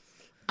like,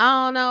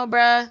 I don't know,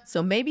 bruh.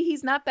 So maybe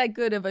he's not that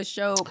good of a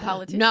show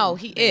politician. No,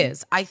 he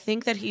is. I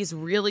think that he's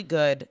really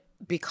good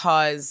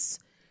because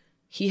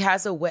he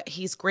has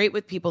he's great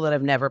with people that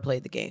have never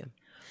played the game.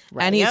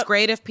 Right. And he's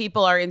great if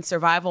people are in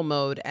survival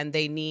mode and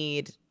they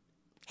need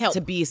help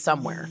to be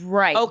somewhere.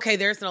 Right. Okay,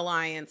 there's an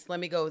alliance. Let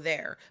me go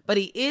there. But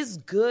he is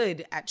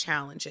good at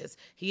challenges.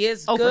 He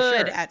is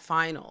good at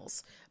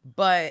finals.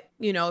 But,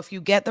 if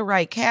you get the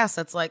right cast,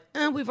 that's like,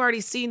 we've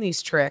already seen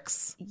these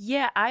tricks.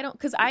 Yeah,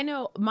 because I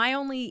know my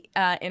only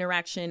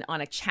interaction on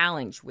a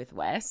challenge with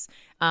Wes,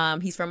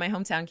 he's from my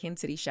hometown,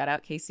 Kansas City, shout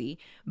out KC,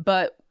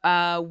 but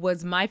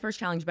was my first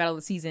challenge Battle of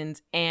the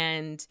Seasons.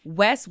 And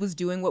Wes was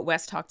doing what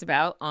Wes talked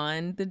about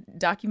on the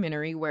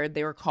documentary where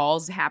there were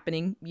calls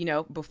happening,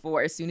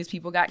 before, as soon as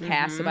people got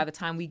cast. So by the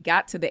time we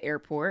got to the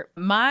airport,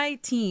 my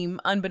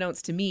team,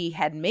 unbeknownst to me,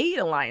 had made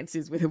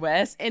alliances with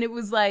Wes. And it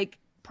was like,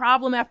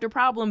 problem after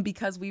problem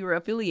because we were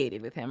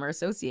affiliated with him or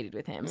associated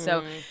with him.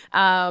 So,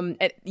 and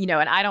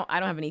I don't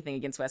have anything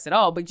against Wes at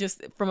all, but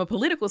just from a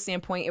political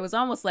standpoint, it was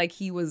almost like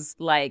he was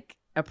like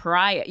a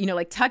pariah,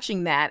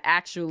 touching that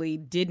actually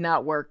did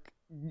not work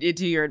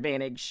to your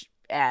advantage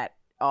at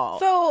all.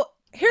 So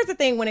here's the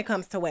thing when it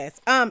comes to Wes.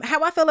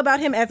 How I feel about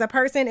him as a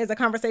person is a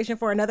conversation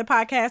for another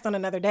podcast on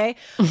another day.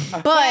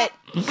 But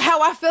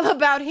how I feel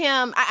about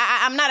him,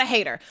 I'm not a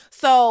hater.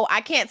 So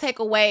I can't take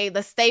away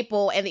the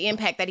staple and the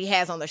impact that he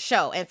has on the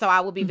show. And so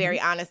I will be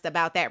very honest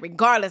about that,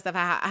 regardless of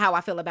how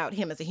I feel about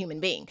him as a human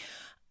being.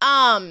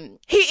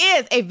 He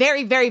is a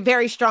very, very,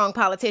 very strong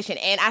politician.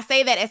 And I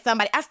say that as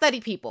somebody, I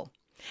study people.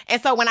 And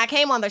so when I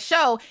came on the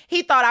show,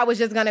 he thought I was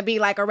just going to be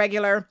like a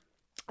regular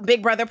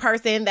Big Brother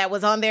person that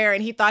was on there,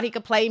 and he thought he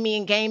could play me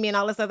and game me and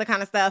all this other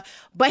kind of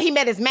stuff. But he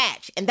met his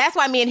match, and that's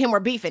why me and him were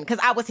beefing, because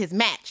I was his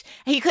match.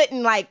 He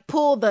couldn't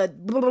pull the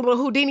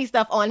Houdini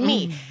stuff on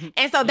me.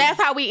 And so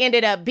that's how we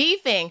ended up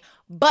beefing.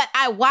 But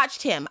I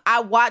watched him.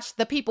 I watched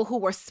the people who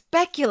were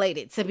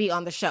speculated to be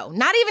on the show.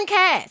 Not even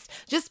cast,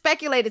 just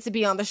speculated to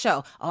be on the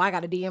show. Oh, I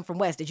got a DM from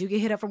Wes. Did you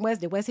get hit up from Wes?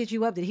 Did Wes hit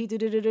you up? Did he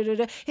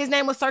do? His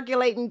name was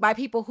circulating by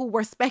people who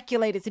were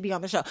speculated to be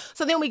on the show.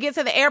 So then we get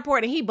to the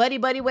airport and he buddy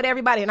with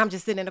everybody, and I'm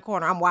just sitting in the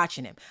corner. I'm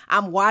watching him.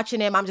 I'm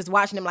just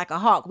watching him like a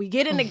hawk. We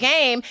get in the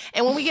game,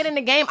 and when we get in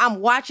the game,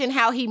 I'm watching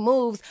how he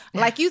moves,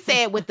 like you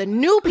said, with the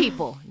new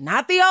people,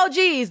 not the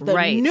OGs,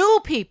 the new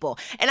people.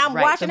 And I'm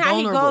watching how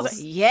he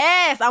goes.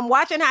 Yes, I'm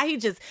watching how he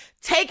just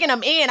taking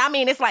them in. I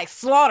mean, it's like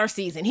slaughter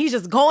season. He's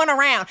just going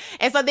around.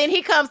 And so then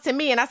he comes to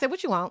me and I said,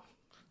 what you want?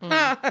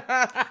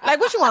 Like,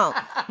 what you want?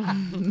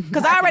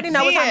 Because I already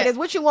know what time it is.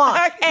 What you want?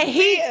 And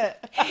he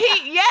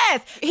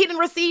didn't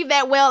receive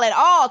that well at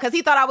all, because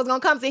he thought I was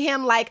going to come to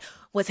him like,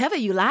 whatever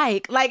you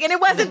like, and it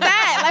wasn't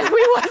that. Like,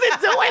 we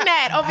wasn't doing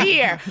that over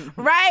here,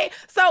 right?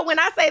 So when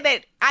I say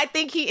that I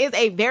think he is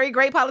a very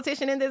great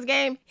politician in this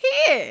game. He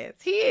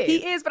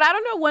is, but I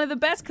don't know, one of the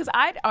best, because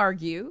I'd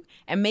argue,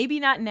 and maybe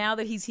not now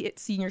that he's hit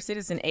senior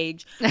citizen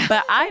age,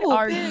 but I'd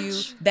argue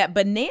that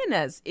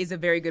Bananas is a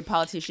very good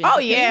politician. Oh,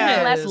 yeah.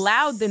 He's less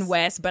loud than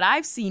Wes, but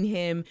I've seen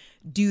him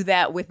do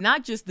that with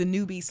not just the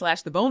newbies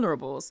 / the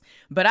vulnerables,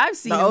 but I've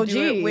seen him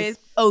do it with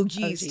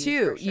OGs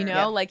too. Sure. You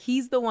know, like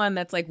he's the one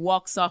that's like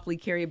walk softly,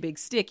 carry a big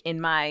stick, in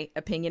my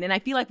opinion. And I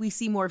feel like we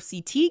see more of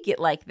CT get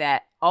like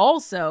that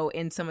also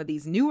in some of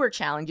these newer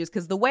challenges,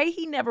 because the way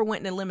he never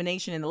went in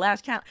elimination in the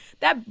last challenge,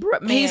 that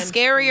man, he's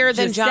scarier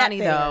than Johnny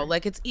though.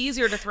 Like it's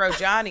easier to throw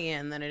Johnny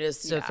in than it is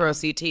to throw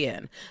CT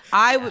in.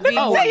 I would be.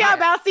 Let me tell y'all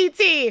about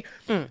CT.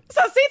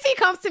 So CT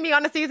comes to me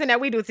on the season that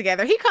we do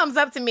together. He comes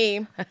up to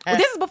me.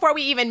 This is before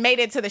we even made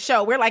it to the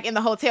show. We're like in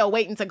the hotel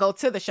waiting to go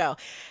to the show.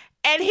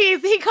 And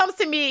he comes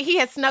to me. He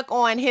has snuck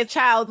on his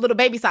child's little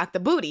baby sock,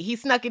 the booty. He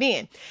snuck it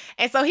in.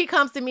 And so he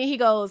comes to me. He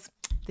goes,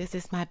 "This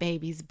is my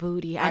baby's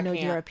booty. I know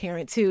you're a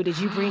parent too. Did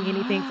you bring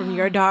anything from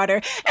your daughter?"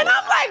 And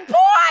I'm like, boy,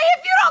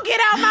 if you don't get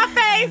out my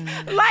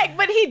face. Like,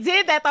 but he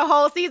did that the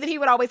whole season. He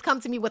would always come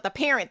to me with a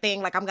parent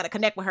thing. Like, I'm going to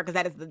connect with her because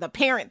that is the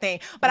parent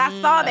thing. But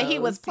I saw that he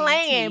was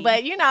playing.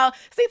 But, you know,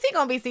 CT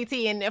going to be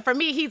CT. And for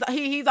me,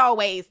 he's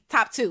always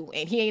top 2.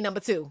 And he ain't number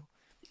 2.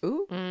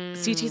 Ooh.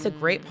 CT's a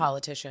great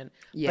politician,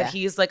 but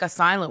he's like a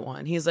silent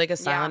one. He's like a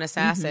silent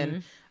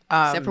assassin.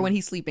 Except for when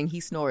he's sleeping,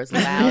 he snores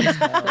loud as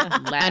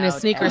hell. And his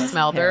sneakers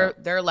smell.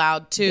 They're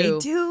loud too. They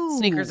do.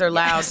 Sneakers are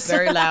loud,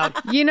 very loud.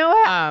 You know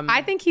what?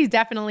 I think he's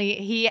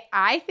definitely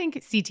I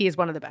think CT is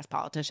one of the best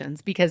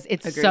politicians because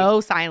it's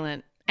so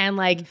silent. And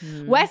like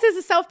Wes is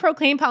a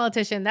self-proclaimed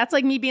politician. That's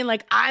like me being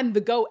like, I'm the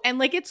GOAT. And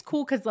like, it's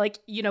cool because like,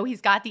 you know, he's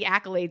got the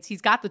accolades.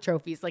 He's got the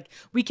trophies. Like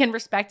we can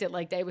respect it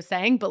like Day was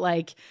saying, but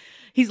like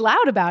he's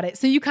loud about it.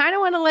 So you kind of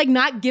want to like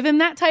not give him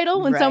that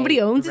title when somebody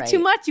owns it too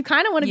much. You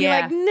kind of want to be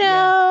like,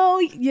 no,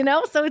 you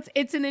know? So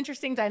it's an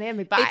interesting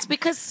dynamic. But it's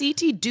because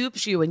CT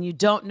dupes you and you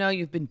don't know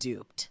you've been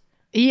duped.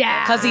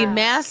 Yeah. Because he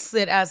masks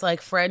it as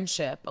like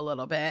friendship a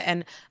little bit.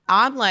 And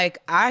I'm like,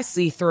 I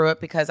see through it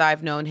because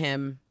I've known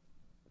him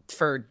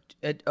for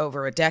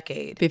over a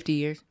decade. 50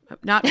 years.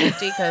 Not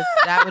 50, because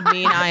that would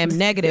mean I am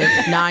negative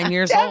 9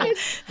 years old.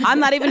 I'm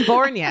not even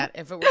born yet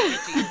if it were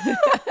 50.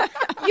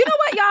 You know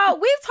what, y'all?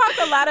 We've talked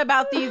a lot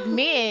about these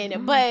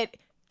men, but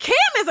Cam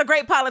is a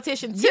great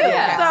politician too.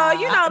 Yeah. So,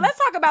 you know, let's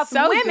talk about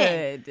some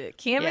women. Good.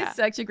 Cam is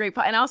such a great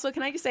and also,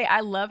 can I just say,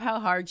 I love how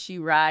hard she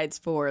rides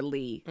for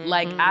Lee.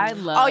 Like, I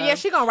love Oh, yeah,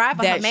 she gonna ride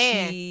for her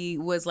man. She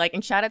was like,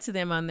 and shout out to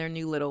them on their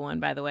new little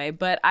one, by the way.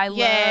 But I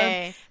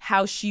love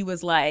how she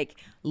was like,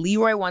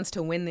 Leroy wants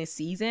to win this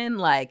season.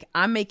 Like,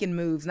 I'm making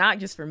moves, not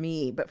just for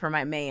me, but for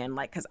my man.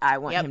 Like, because I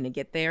want him to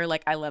get there.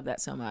 Like, I love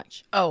that so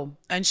much. Oh,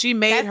 and she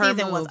made her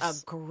season moves.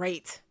 Was a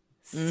great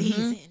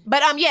season.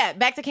 But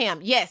back to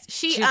Cam. Yes,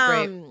 she's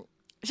great.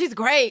 She's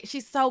great.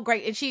 She's so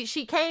great. And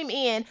she came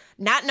in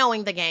not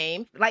knowing the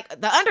game.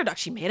 Like the underdog,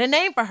 she made a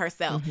name for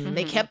herself.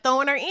 They kept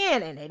throwing her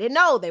in and they didn't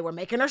know. They were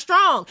making her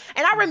strong.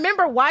 And I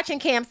remember watching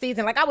Cam's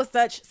season. Like I was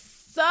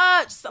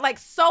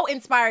so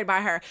inspired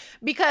by her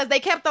because they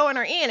kept throwing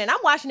her in. And I'm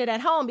watching it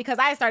at home because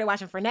I started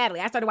watching for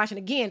Natalie. I started watching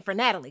again for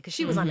Natalie because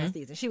she was on that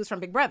season. She was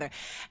from Big Brother.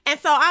 And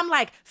so I'm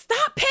like,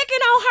 stop picking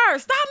on her.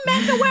 Stop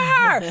messing with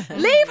her.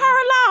 Leave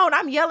her alone.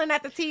 I'm yelling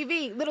at the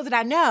TV. Little did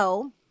I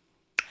know,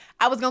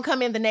 I was going to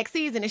come in the next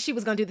season and she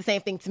was going to do the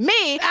same thing to me.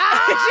 She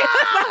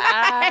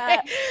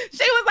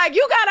was like,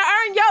 you got to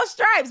earn your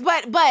stripes.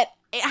 But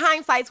in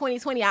hindsight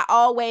 2020, I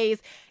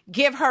always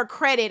give her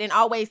credit and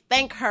always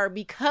thank her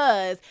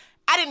because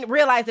I didn't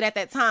realize it at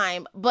that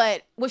time,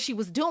 but what she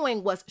was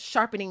doing was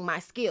sharpening my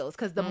skills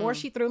because the more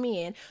she threw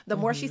me in, the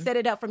more she set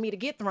it up for me to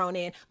get thrown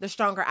in, the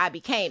stronger I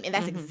became. And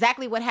that's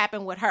exactly what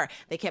happened with her.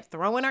 They kept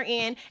throwing her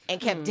in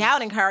and kept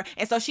doubting her.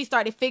 And so she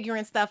started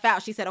figuring stuff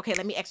out. She said, okay,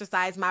 let me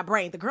exercise my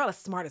brain. The girl is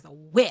smart as a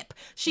whip.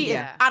 She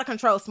is out of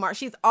control smart.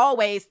 She's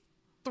always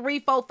 3,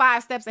 4,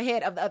 5 steps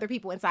ahead of the other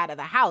people inside of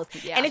the house.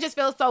 Yeah. And it just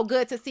feels so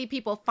good to see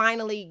people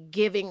finally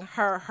giving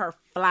her her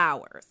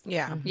flowers.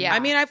 Yeah. I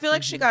mean, I feel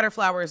like she got her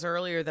flowers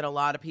earlier than a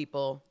lot of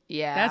people.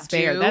 Yeah. That's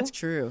fair. That's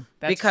true.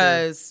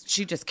 Because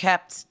she just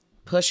kept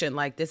pushing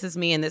like, this is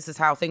me and this is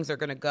how things are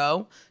going to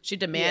go. She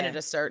demanded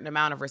a certain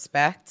amount of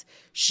respect.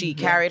 She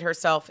carried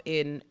herself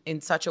in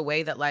such a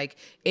way that like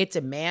it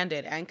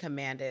demanded and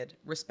commanded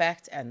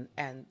respect and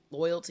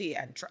loyalty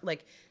and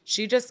like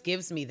she just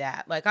gives me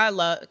that. Like I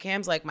love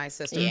Cam's like my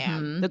sister. Yeah.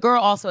 The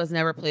girl also has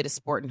never played a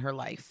sport in her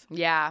life.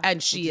 Yeah.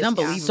 And she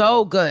is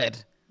so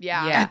good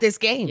at this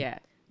game. Yeah.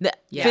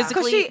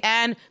 Physically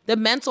and the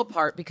mental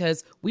part,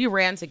 because we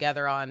ran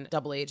together on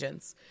Double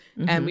Agents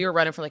and we were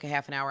running for like a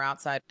half an hour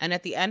outside. And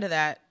at the end of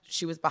that,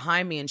 she was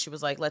behind me and she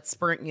was like, let's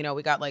sprint. You know,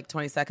 we got like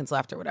 20 seconds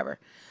left or whatever.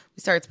 We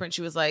started sprinting.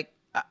 She was like,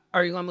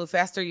 are you going to move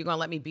faster? Are you going to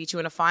let me beat you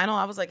in a final?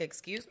 I was like,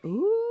 excuse me.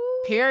 Ooh.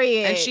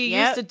 Period. And she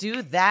used to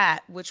do that,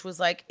 which was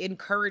like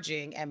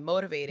encouraging and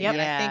motivating. And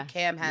I think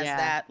Cam has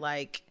that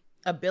like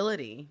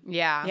ability.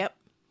 Yeah. Yep.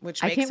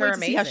 Which I makes can't her wait to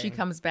amazing. see how she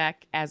comes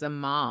back as a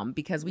mom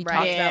because we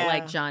talked about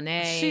like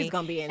Janae. She's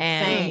gonna be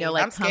insane. And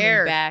like I'm coming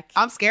scared. back.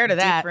 I'm scared of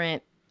that.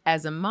 Different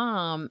as a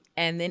mom,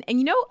 and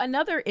you know,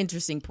 another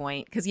interesting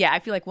point, because I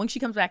feel like once she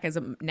comes back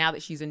now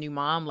that she's a new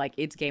mom, like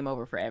it's game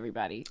over for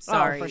everybody.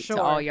 Sorry for sure.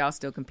 to all y'all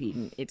still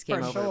competing, it's game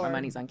For over. sure. My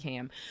money's on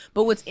Cam.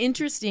 But what's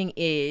interesting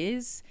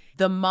is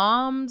the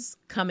moms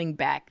coming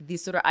back. The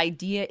sort of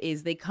idea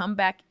is they come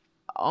back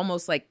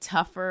almost like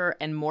tougher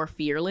and more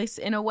fearless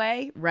in a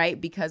way, right?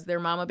 Because they're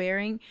mama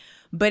bearing.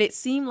 But it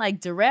seemed like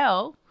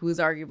Darrell, who is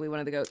arguably one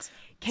of the GOATs,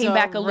 came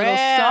back a little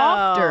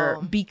softer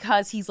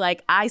because he's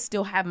like, I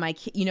still have my,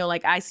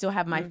 I still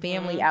have my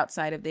family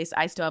outside of this.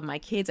 I still have my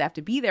kids. I have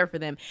to be there for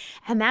them.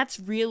 And that's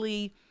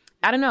really,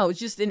 I don't know, it's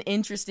just an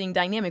interesting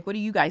dynamic. What do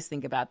you guys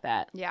think about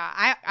that?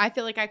 Yeah, I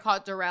feel like I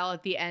caught Darrell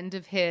at the end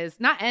of his,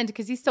 not end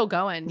because he's still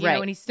going, you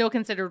know, and he's still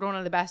considered one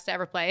of the best to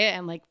ever play it,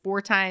 and like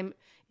 4-time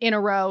in a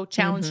row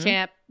challenge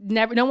champ.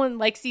 Never, no one,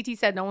 like CT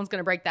said, no one's going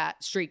to break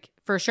that streak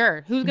for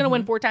sure. Who's going to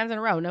win 4 times in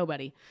a row?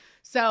 Nobody.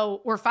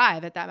 So, or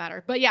 5 at that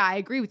matter. But yeah, I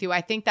agree with you. I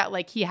think that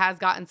like he has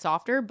gotten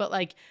softer, but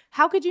like,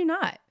 how could you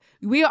not?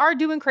 We are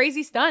doing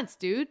crazy stunts,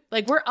 dude.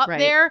 Like we're up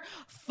there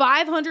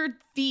 500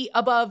 feet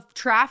above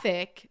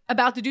traffic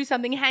about to do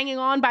something, hanging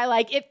on by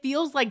like, it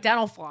feels like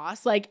dental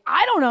floss. Like,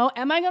 I don't know.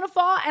 Am I going to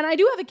fall? And I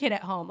do have a kid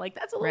at home. Like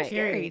that's a little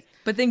scary.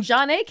 But then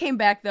Janae came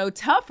back though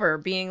tougher,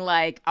 being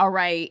like, all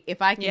right,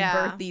 if I can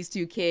birth these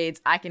 2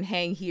 kids, I can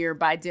hang here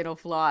by dental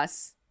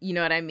floss. You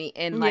know what I mean?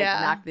 And like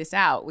knock this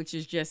out, which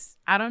is just,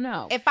 I don't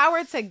know. If I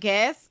were to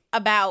guess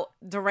about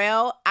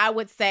Darrell, I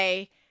would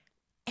say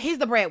he's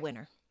the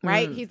breadwinner,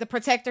 right? He's the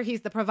protector.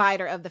 He's the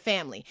provider of the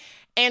family.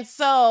 And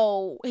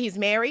so he's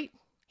married.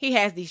 He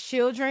has these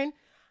children.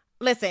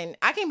 Listen,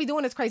 I can't be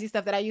doing this crazy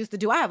stuff that I used to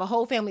do. I have a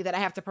whole family that I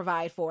have to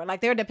provide for.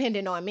 Like, they're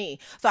dependent on me.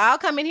 So I'll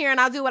come in here and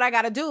I'll do what I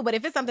got to do. But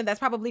if it's something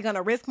that's probably going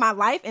to risk my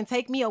life and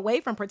take me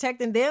away from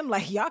protecting them,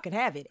 like, y'all can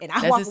have it. And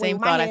I That's the same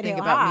thought I think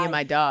about me and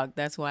my dog.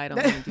 That's why I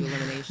don't want to do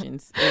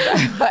eliminations.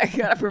 I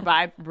got to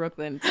provide for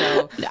Brooklyn.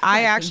 So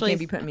I actually can't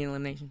be putting me in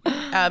elimination.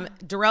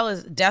 Darrell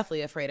is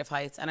definitely afraid of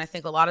heights. And I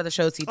think a lot of the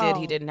shows he did,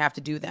 he didn't have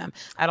to do them.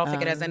 I don't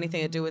think it has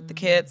anything to do with the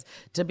kids.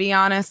 To be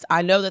honest,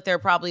 I know that they're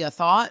probably a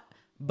thought,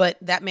 but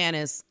that man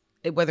is,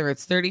 whether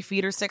it's 30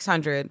 feet or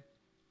 600,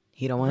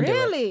 he don't want to do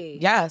it.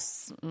 Really?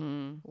 Yes.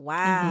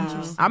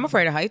 Wow. I'm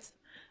afraid of heights.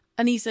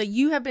 Anissa,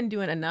 you have been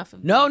doing enough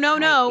of No.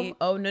 this.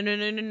 Oh,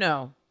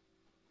 no.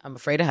 I'm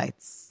afraid of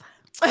heights.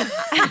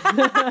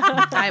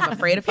 I am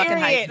afraid of fucking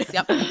heights.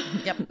 Yep.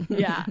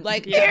 Yeah.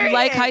 Like, if you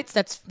like heights,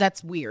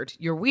 that's weird.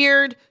 You're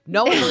weird.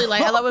 No one really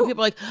I love when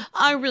people are like,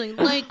 I really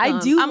like them. I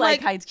do I'm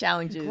like heights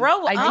challenges.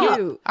 Grow I up.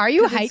 do. Are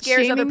you 'Cause it height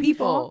scares other shaming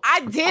people?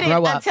 I did it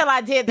Grow up. until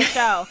I did the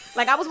show.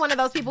 Like, I was one of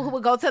those people who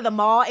would go to the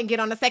mall and get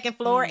on the second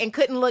floor and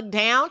couldn't look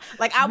down.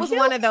 Like, I was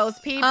one of those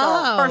people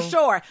for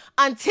sure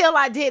until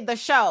I did the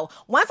show.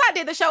 Once I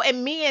did the show,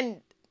 and me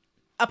and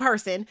a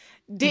person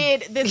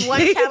did this one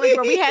challenge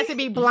where we had to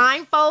be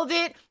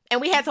blindfolded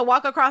and we had to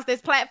walk across this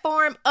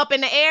platform up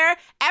in the air.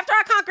 After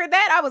I conquered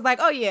that, I was like,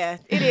 oh yeah,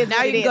 it is.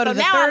 Now you can go to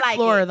the third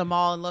floor of the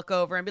mall and look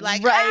over and be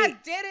like, I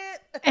did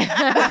it.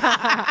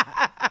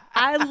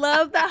 I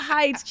love the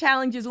heights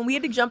challenges. When we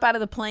had to jump out of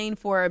the plane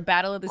for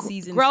Battle of the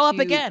Seasons, Grow up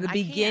again. the I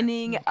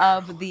beginning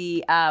of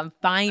the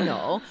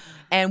final,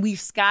 and we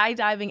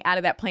skydiving out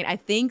of that plane. I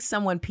think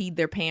someone peed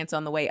their pants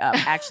on the way up.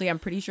 Actually, I'm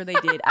pretty sure they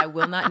did. I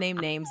will not name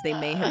names. They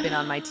may have been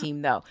on my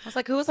team though. I was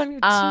like, who was on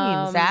your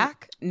team?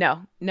 Zach?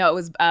 No, it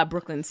was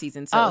Brooklyn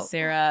season. So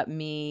Sarah,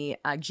 me,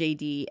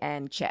 JD,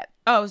 and Chet.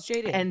 Oh, it was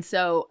JD. And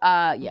so,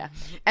 yeah.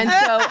 And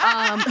so,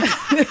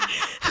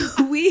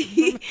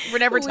 we're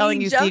never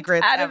telling you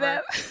secrets out ever.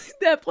 of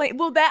that plane.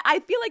 Well, that I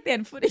feel like they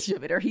had footage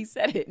of it, or he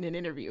said it in an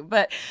interview.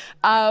 But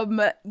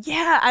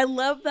yeah, I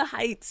love the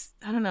heights.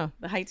 I don't know,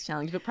 the heights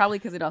challenge, but probably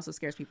because it also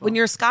scares people. When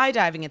you're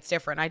skydiving, it's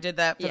different. I did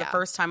that for the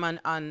first time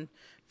on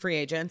Free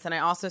Agents, and I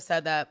also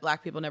said that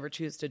Black people never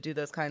choose to do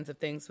those kinds of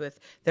things with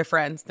their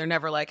friends. They're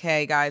never like,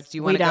 hey guys, do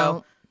you want to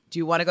go? Do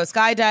you want to go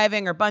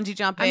skydiving or bungee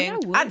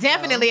jumping? I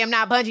definitely am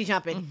not bungee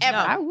jumping ever.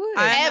 I would.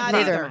 I'm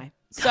not either.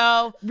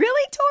 So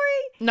really,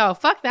 Tori? No,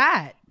 fuck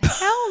that.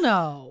 Hell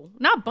no.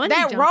 Not bungee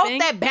that jumping. rope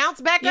that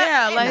bounced back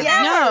up. like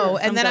Yes. no,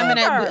 and then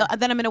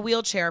I'm in a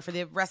wheelchair for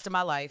the rest of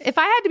my life. If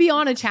I had to be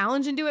on a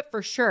challenge and do it,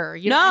 for sure.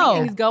 You know,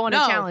 anything's go on a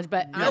challenge,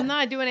 but I'm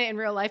not doing it in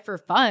real life for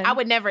fun. I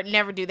would never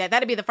do that.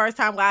 That'd be the first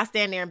time where I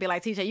stand there and be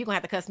like, TJ, you're going to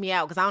have to cuss me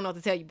out because I don't know what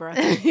to tell you, bro.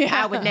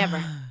 I would never.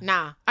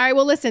 Nah. All right,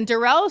 well, listen,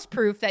 Darrell's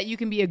proof that you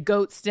can be a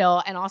goat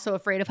still and also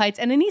afraid of heights.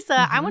 And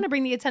Anissa, I want to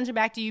bring the attention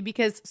back to you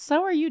because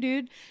so are you,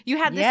 dude. You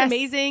had this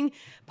amazing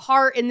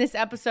part in this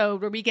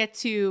episode where we get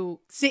to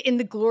sit in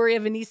the glory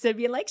of Anissa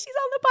being like, she's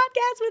on the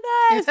podcast with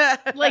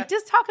us. Like,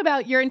 just talk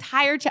about your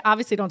entire,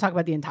 obviously don't talk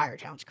about the entire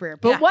challenge career,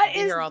 but what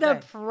is the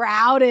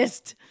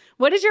proudest,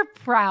 what is your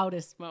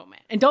proudest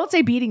moment? And don't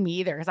say beating me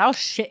either, because I'll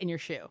shit in your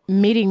shoe.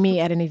 Meeting me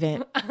at an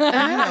event.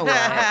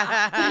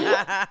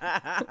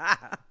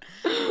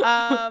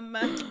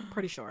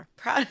 Pretty sure.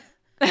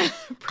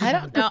 I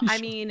don't know. I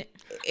mean,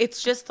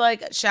 it's just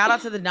like, shout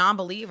out to the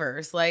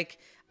non-believers. Like,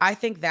 I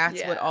think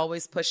that's what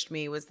always pushed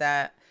me was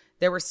that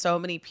there were so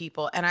many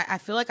people, and I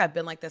feel like I've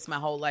been like this my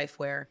whole life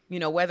where, you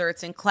know, whether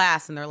it's in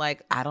class and they're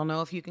like, I don't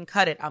know if you can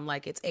cut it. I'm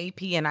like, it's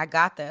AP and I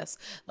got this.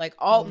 Like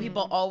all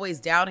people always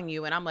doubting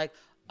you. And I'm like,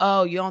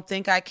 oh, you don't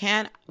think I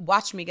can?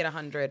 Watch me get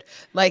 100.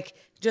 Like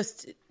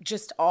just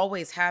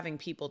always having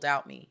people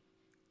doubt me.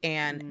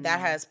 And that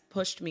has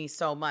pushed me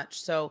so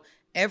much. So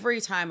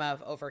every time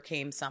I've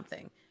overcame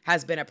something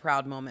has been a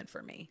proud moment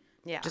for me.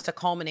 Yeah. Just a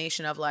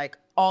culmination of like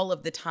all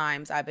of the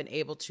times I've been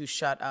able to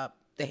shut up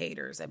the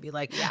haters and be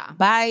like,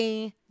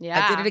 bye.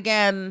 Yeah. I did it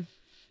again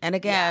and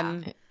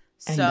again. Yeah.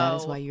 And so that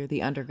is why you're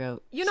the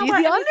undergoat. You know She's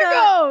what? the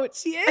undergoat.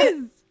 She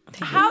is.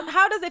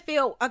 How does it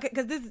feel? Okay,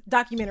 because this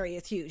documentary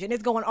is huge and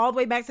it's going all the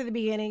way back to the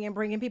beginning and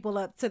bringing people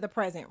up to the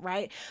present,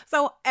 right?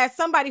 So, as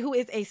somebody who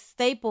is a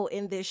staple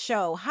in this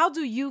show, how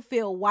do you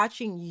feel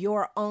watching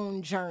your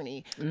own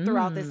journey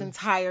throughout this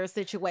entire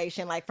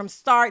situation, like from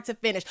start to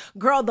finish?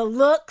 Girl, the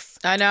looks,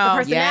 I know. the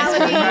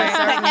personality,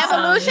 Yes. the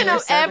evolution You're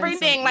of serving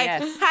everything. some- Like,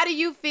 yes. how do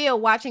you feel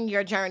watching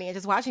your journey and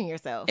just watching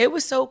yourself? It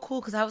was so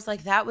cool because I was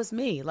like, that was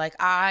me. Like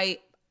I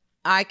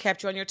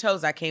kept you on your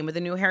toes. I came with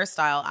a new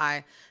hairstyle.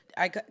 I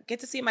get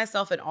to see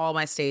myself in all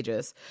my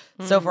stages.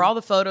 So for all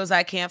the photos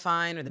I can't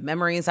find or the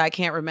memories I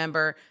can't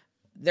remember,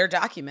 they're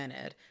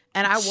documented.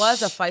 And I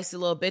was a feisty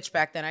little bitch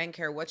back then. I didn't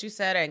care what you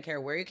said. I didn't care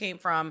where you came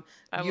from.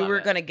 You were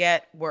going to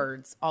get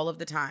words all of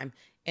the time.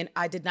 And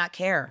I did not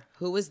care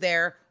who was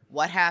there,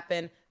 what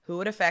happened,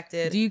 who it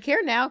affected. Do you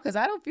care now? Because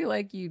I don't feel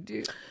like you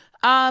do.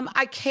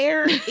 I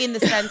care in the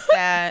sense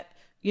that,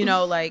 you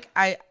know, like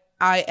I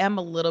am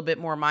a little bit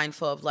more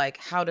mindful of like,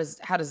 how does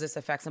this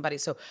affect somebody?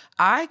 So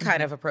I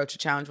kind of approach a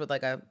challenge with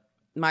like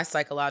my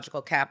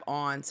psychological cap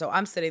on. So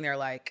I'm sitting there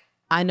like,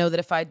 I know that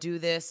if I do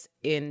this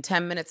in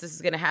 10 minutes, this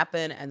is going to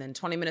happen. And then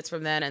 20 minutes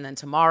from then, and then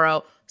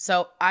tomorrow.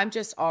 So I'm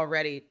just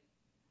already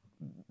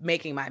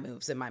making my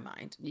moves in my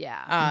mind.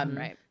 Yeah.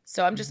 Right.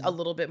 So I'm just a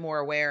little bit more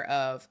aware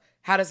of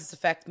how does this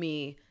affect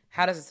me?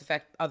 How does this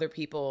affect other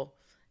people?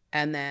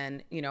 And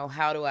then, you know,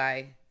 how do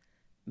I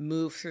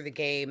move through the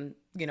game,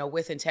 you know,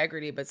 with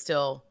integrity, but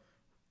still,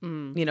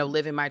 you know,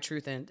 living my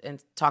truth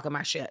and talking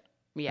my shit.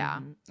 Yeah.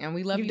 And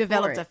we love You've you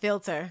developed for a it.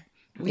 filter.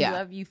 We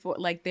love you for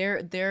like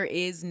there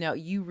is no,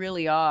 you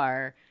really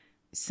are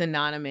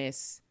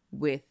synonymous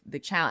with the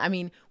challenge. I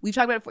mean, we've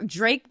talked about it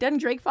before. Doesn't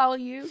Drake follow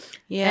you?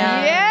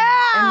 Yeah. Yeah.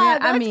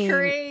 And I That's mean,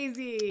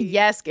 crazy.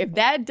 Yes, if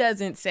that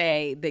doesn't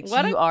say that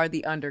you are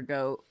the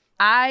undergoat,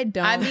 I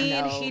don't I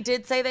mean, know. he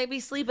did say they be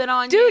sleeping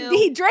on Dude,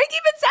 you. Drake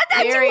even said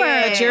that to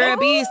her. But you're a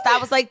beast. I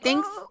was like,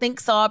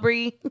 thanks,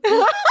 Aubrey.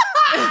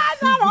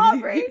 Not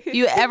Aubrey. If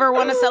you ever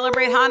want to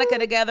celebrate Hanukkah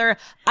together,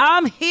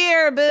 I'm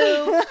here,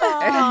 boo.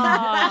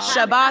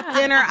 Shabbat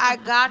dinner, I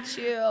got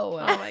you. Oh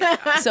my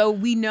God. So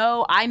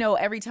I know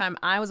every time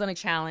I was on a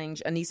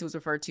challenge, Aneesa was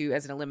referred to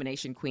as an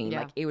elimination queen. Yeah.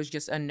 Like it was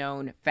just a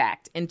known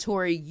fact. And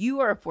Tori, you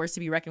are a force to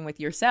be reckoned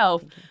with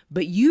yourself,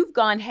 but you've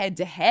gone head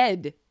to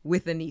head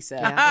with Aneesa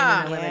in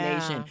an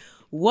elimination.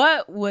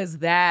 What was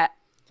that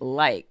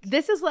like?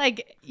 This is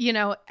like, you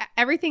know,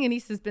 everything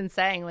Aneesa's been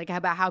saying, like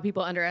about how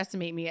people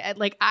underestimate me.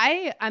 Like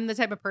I'm the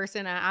type of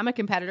person, I'm a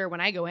competitor. When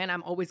I go in,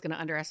 I'm always going to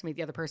underestimate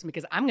the other person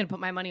because I'm going to put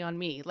my money on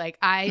me. Like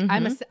I'm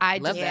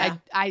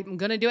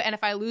going to do it. And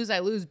if I lose, I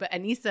lose. But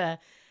Aneesa,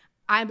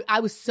 I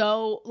was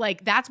so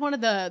like, that's one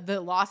of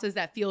the losses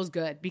that feels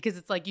good because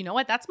it's like, you know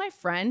what? That's my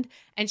friend.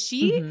 And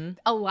she,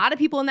 a lot of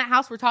people in that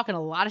house were talking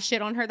a lot of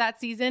shit on her that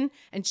season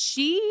and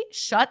she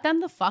shut them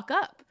the fuck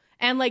up.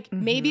 And like,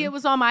 maybe it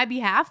was on my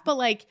behalf, but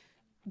like,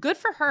 good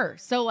for her.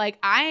 So like,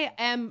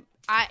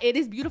 it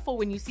is beautiful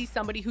when you see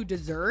somebody who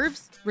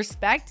deserves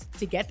respect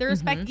to get their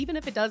respect, even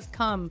if it does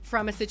come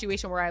from a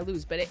situation where I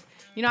lose. But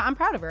I'm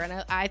proud of her.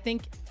 And I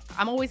think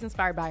I'm always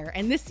inspired by her.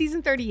 And this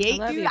season 38,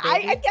 dude, I don't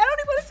even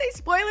want to say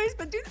spoilers,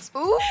 but dude, this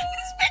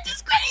bitch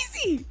is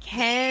crazy.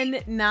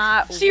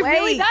 Cannot She wait.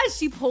 really does.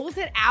 She pulls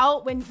it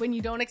out when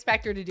you don't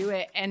expect her to do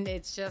it. And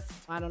it's just,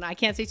 I don't know. I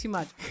can't say too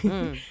much.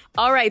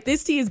 All right,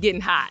 this tea is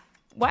getting hot.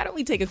 Why don't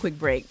we take a quick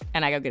break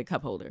and I go get a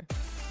cup holder?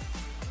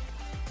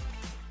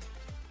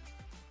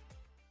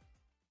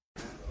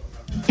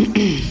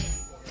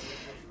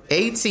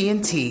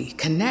 AT&T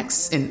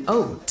connects an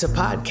ode to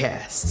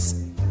podcasts.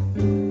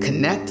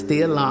 Connect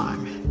the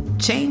alarm.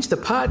 Change the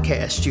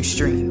podcast you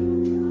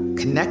stream.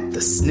 Connect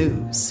the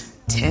snooze.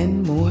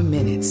 10 more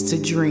minutes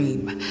to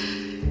dream.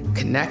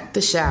 Connect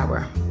the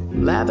shower.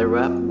 Lather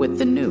up with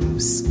the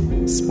news.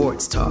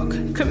 Sports talk,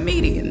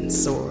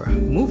 comedians, or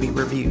movie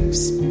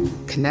reviews.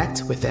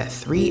 Connect with that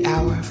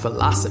 3-hour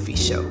philosophy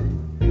show.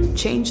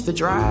 Change the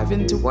drive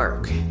into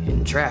work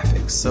in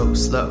traffic so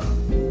slow.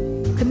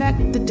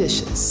 Connect the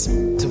dishes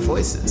to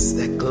voices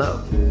that glow.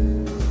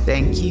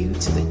 Thank you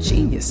to the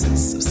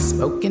geniuses of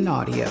spoken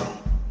audio.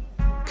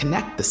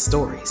 Connect the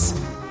stories.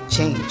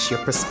 Change your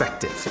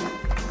perspective.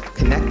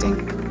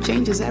 Connecting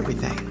changes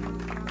everything.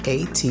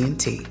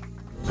 AT&T.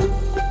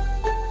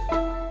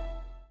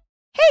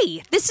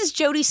 Hey, this is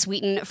Jodie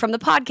Sweetin from the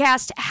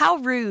podcast How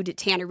Rude,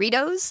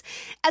 Tanneritos.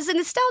 As a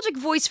nostalgic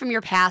voice from your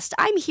past,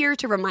 I'm here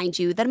to remind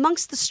you that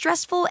amongst the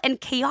stressful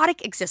and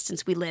chaotic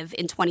existence we live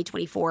in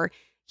 2024,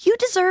 you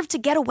deserve to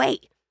get away.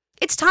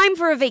 It's time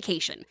for a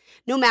vacation,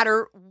 no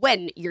matter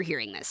when you're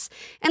hearing this.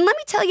 And let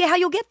me tell you how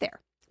you'll get there.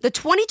 The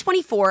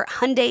 2024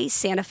 Hyundai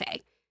Santa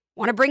Fe.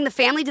 Want to bring the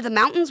family to the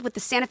mountains with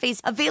the Santa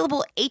Fe's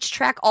available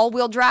H-Track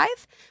all-wheel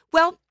drive?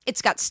 Well,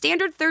 it's got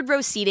standard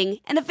third-row seating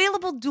and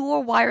available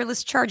dual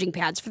wireless charging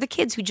pads for the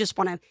kids who just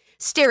want to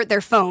stare at their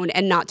phone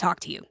and not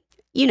talk to you.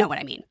 You know what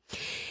I mean.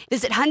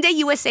 Visit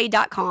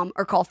HyundaiUSA.com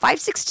or call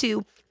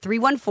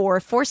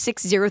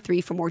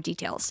 562-314-4603 for more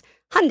details.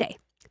 Hyundai,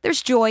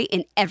 there's joy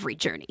in every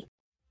journey.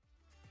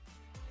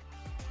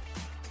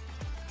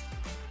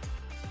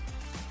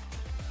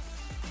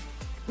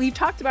 We've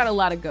talked about a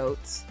lot of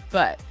GOATs,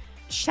 but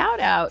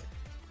shout out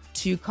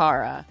to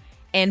Cara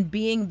and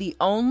being the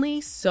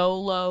only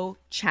solo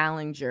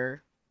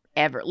challenger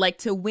ever. Like,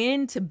 to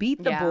win, to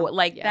beat the boy,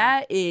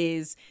 that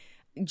is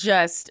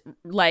just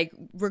like, I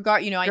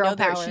know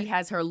that she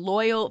has her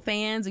loyal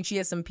fans and she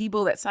has some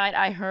people that side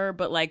eye her,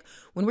 but like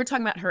when we're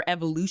talking about her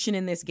evolution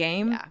in this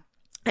game,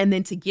 and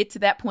then to get to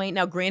that point,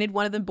 now granted,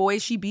 one of the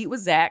boys she beat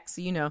was Zach,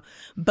 so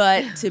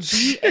but to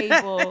be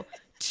able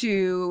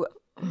to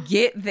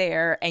get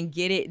there and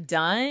get it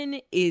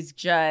done is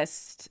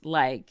just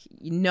like,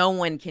 no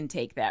one can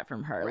take that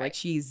from her. Right. Like,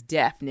 she's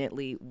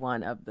definitely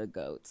one of the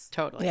GOATs.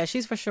 Totally. Yeah,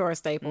 she's for sure a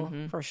staple.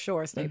 Mm-hmm. For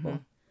sure a staple.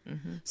 Mm-hmm.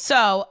 Mm-hmm.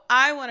 So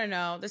I want to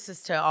know, this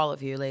is to all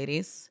of you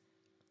ladies,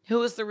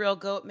 who is the real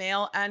GOAT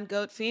male and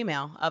GOAT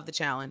female of the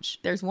challenge?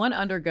 There's one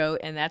under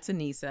GOAT, and that's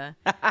Anissa.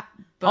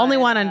 Only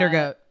one under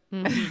GOAT.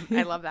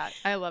 I love that.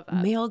 I love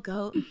that. Male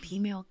GOAT and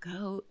female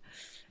GOAT.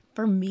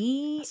 For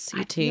me,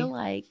 CT. I feel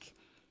like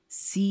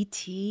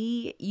CT,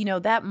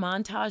 that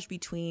montage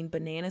between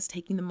Bananas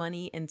taking the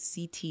money and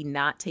CT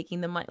not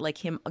taking the money, like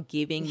him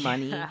giving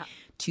money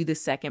to the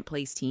second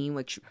place team,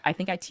 which I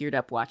think I teared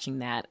up watching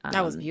that.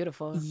 That was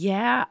beautiful.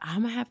 Yeah,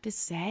 I'm going to have to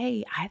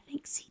say, I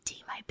think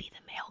CT might be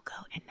the male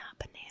GOAT and not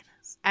Bananas.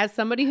 As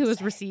somebody who has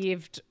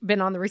been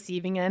on the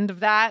receiving end of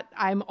that,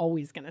 I'm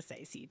always going to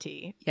say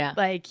CT. Yeah.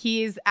 Like,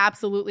 he's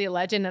absolutely a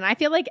legend. And I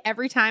feel like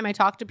every time I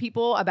talk to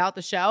people about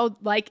the show,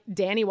 like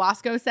Danny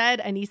Wasco said,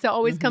 Anissa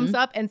always comes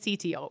up and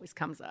CT always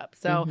comes up.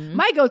 So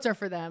my GOATs are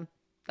for them.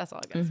 That's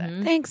all I gotta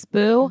say. Thanks,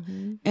 Boo.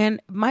 And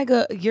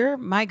you're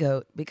my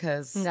GOAT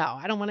because no,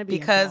 I don't want to be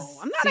because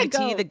I'm not CT a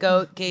GOAT. the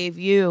GOAT gave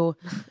you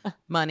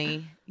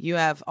money. You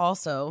have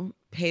also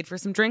paid for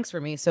some drinks for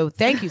me, so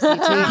thank you, CT.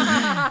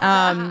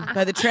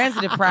 By the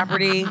transitive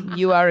property,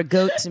 you are a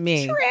GOAT to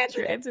me.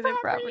 Transitive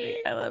property.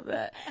 I love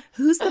that.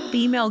 Who's the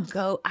female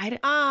GOAT?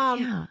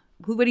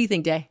 What do you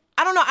think, Day?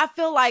 I don't know. I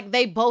feel like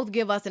they both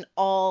give us an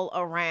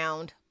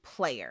all-around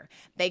player.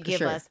 They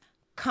give us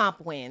comp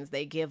wins.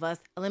 They give us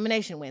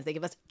elimination wins. They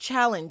give us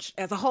challenge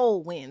as a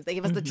whole wins. They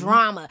give us the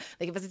drama.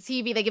 They give us the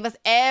TV. They give us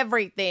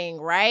everything,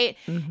 right?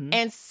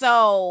 And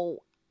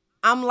so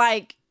I'm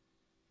like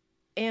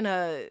in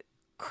a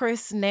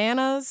Chris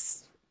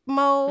Nanas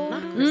mode.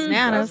 Chris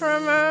Nanas.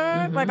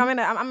 Like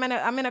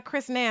I'm in a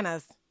Chris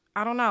Nanas.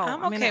 I don't know.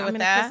 I'm okay with in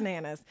that. A Chris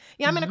Nanas.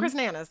 Yeah, I'm in a Chris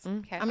Nanas.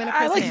 Okay. I'm in a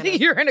Chris I like Nanas. that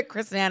you're in a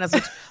Chris Nanas,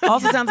 which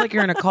also sounds like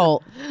you're in a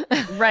cult.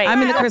 Right.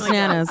 I'm in a Chris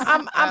Nanas.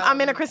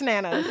 I'm in a Chris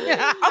Nanas.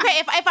 Okay,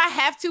 if I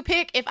have to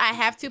pick,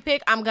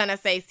 I'm gonna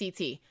say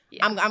CT.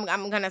 Yeah. I'm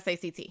gonna say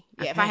CT. Yeah,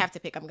 okay. If I have to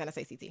pick, I'm gonna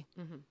say CT. It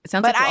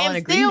sounds but like I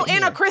am still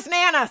in a Chris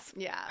Nanas.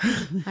 Yeah,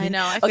 I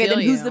know. I okay, feel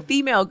then you. who's the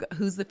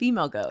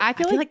female GOAT? I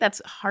feel like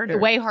that's harder.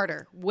 Way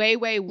harder. Way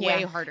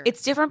harder.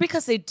 It's different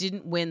because they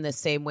didn't win the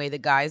same way the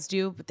guys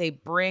do, but they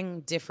bring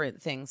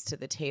different things to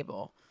the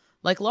table.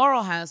 Like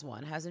Laurel has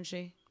one, hasn't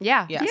she?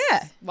 Yeah. Yes.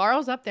 Yeah.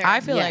 Laurel's up there.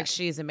 I feel like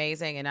she's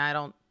amazing,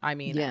 and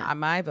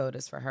my vote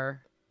is for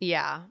her.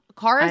 Yeah.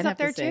 Cara's up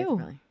there too.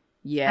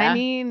 Yeah. I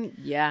mean,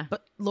 yeah.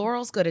 But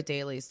Laurel's good at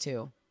dailies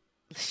too.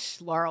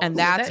 Laurel. And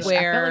that's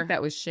where I felt like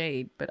that was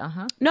shade, but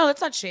No,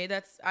 that's not shade.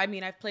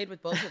 I've played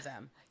with both of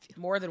them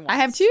more than once. I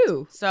have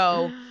too.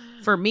 So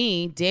for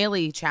me,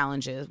 daily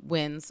challenges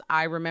wins.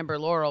 I remember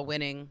Laurel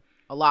winning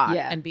a lot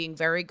and being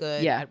very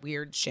good at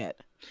weird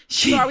shit.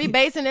 So are we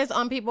basing this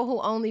on people who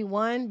only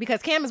won?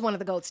 Because Cam is one of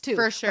the GOATs too.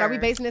 For sure. But are we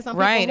basing this on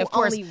people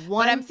who only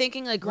won? But I'm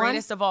thinking like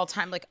greatest of all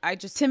time. Like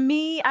to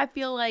me, I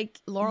feel like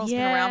Laurel's been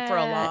around for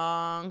a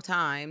long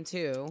time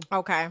too.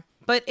 Okay.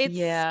 But it's,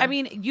 I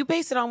mean, you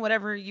base it on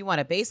whatever you want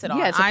to base it on.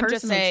 It's a I'm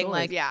just saying,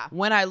 choice. like,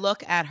 when I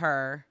look at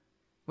her,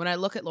 when I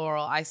look at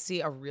Laurel, I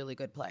see a really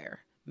good player.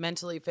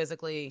 Mentally,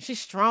 physically. She's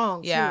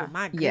strong, too.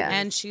 My goodness. Yeah.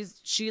 And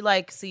she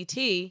like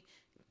CT,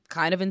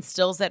 kind of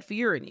instills that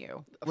fear in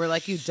you. Where,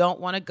 like, you don't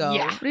want to go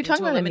What are you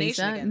talking about,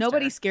 elimination.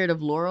 Nobody's scared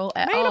of Laurel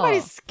at all. Ain't nobody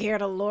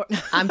scared of Laurel.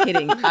 I'm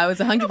kidding. I was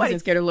 100%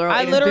 scared of Laurel.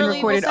 It's been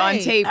recorded on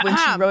tape when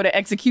she wrote an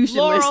execution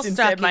list and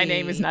said my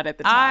name is not at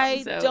the top.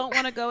 I don't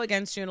want to go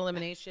against you in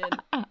elimination.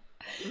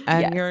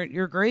 And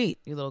you're great,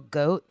 you little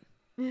goat.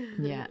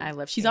 Yeah, I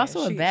love. She's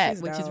also a vet,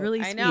 which is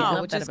really sweet. I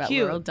love that about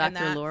cute. Laurel,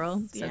 Dr.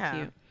 Laurel, so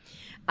cute.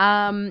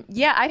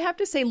 Yeah, I'd have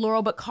to say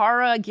Laurel, but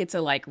Cara gets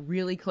a like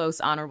really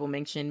close honorable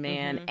mention,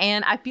 man. Mm-hmm.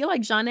 And I feel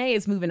like Janae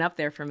is moving up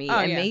there for me.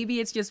 Maybe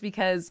it's just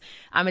because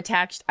I'm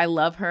attached. I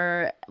love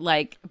her.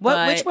 Like,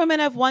 which women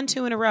have won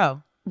 2 in a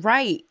row?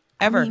 Right.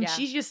 ever. I mean,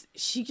 she just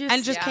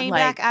and just came like,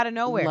 back out of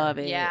nowhere. Love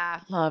it. Yeah.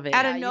 Love it.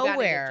 Out Yeah, of you gotta give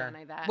nowhere.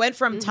 Jenna that. Went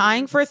from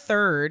tying for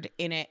third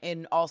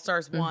in All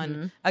Stars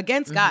 1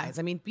 against guys.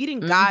 I mean, beating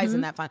guys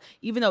in that final,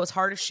 even though it was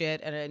hard as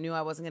shit and I knew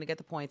I wasn't going to get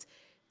the points.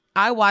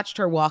 I watched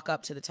her walk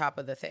up to the top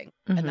of the thing.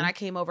 And then I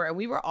came over and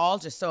we were all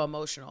just so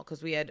emotional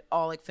because we had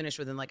all like finished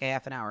within like a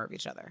half an hour of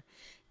each other.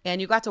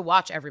 And you got to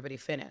watch everybody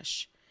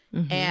finish.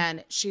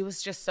 And she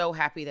was just so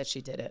happy that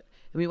she did it.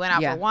 And we went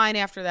out for wine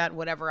after that and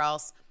whatever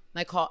else.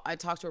 And I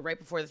talked to her right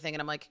before the thing and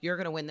I'm like, you're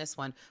going to win this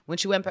one. When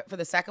she went for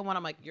the second one,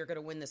 I'm like, you're going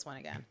to win this one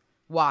again.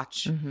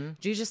 Watch.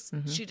 She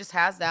just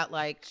has that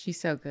like, She's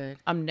so good.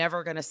 I'm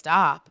never going to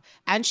stop.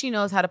 And she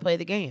knows how to play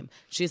the game.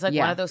 She's like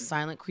one of those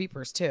silent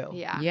creepers too.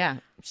 Yeah. Yeah.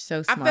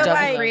 So smart. feel Doesn't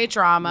like- create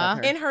drama.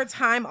 In her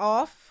time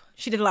off,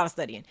 she did a lot of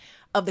studying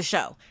of the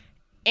show.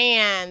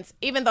 And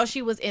even though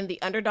she was in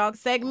the underdog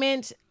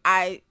segment,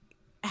 I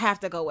have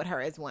to go with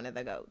her as one of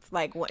the GOATs.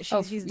 Like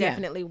she's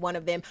definitely one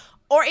of them.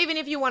 Or even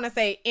if you want to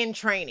say in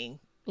training,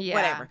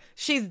 whatever.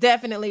 She's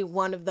definitely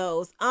one of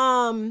those.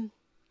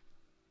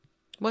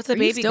 What's the Are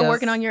baby you still ghost?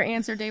 working on your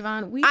answer,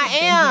 Davon? I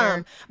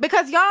am.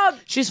 Because y'all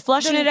She's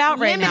flushing it out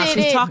right now.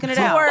 limited She's talking it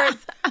out.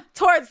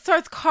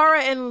 towards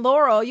Cara and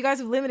Laurel. You guys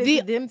have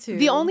limited them two.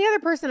 The only other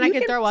person I could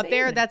can throw up say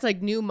there that. that's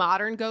like new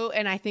modern GOAT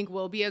and I think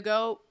will be a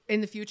GOAT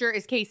in the future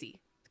is Casey.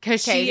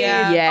 Because she Casey. is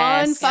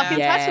Yes, unfucking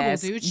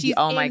yes. touchable, dude. She's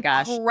Oh my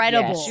gosh,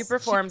 incredible. yes. She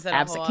performs at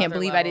a whole Can't other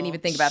believe I level. didn't even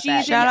think about She's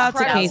that. Shout out to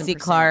incredible. Casey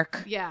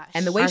Clark. Yeah.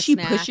 And the way Our she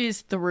snack.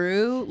 pushes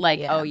through, like,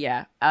 Yeah. oh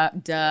yeah,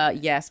 duh,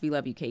 yes, we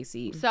love you,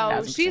 Casey. So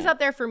 1000%. she's up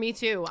there for me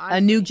too. a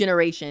honestly. new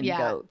generation Yeah,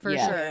 goat for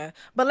yeah. sure. Yeah.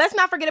 But let's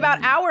not forget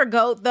about our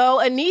GOAT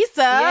though, Anissa.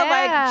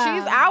 Like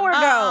she's our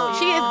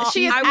GOAT.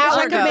 She is I our wish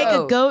I could GOAT. make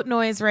a goat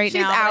noise right She's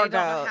now. our but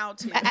I don't know goat. how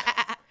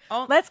to.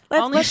 Let's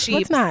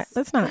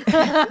not.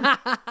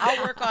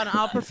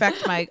 I'll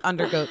perfect my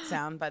undergoat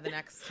sound by the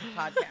next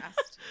podcast.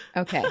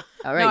 Okay,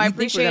 all right. No, I You think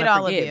we're appreciate gonna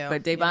all of forget, you.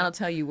 But Davon will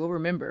tell you we'll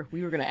remember.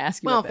 We were going to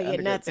ask you We about won't the forget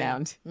undergoat nothing.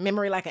 sound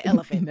Memory like an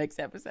elephant. next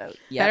episode.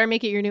 Better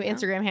make it your new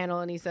Instagram handle,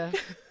 Anissa.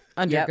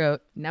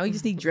 Undergoat. Now we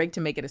just need Drake to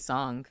make it a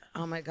song.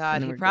 Oh my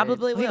God, he we're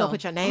probably We will. gonna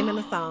put your name in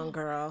the song,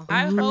 girl.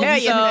 I hope Prepare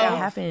so. yourself. What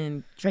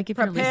happened? Drake, if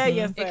you're Prepare listening.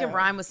 yourself. It can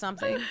rhyme with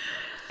something.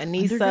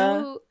 Anissa,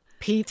 Undergoat.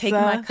 pizza. Take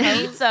my coat.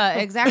 Pizza,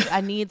 exactly.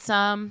 I need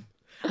some.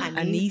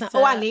 I need Anissa.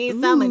 some. Oh, I need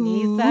some.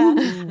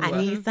 Anissa. I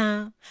need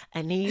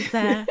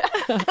some.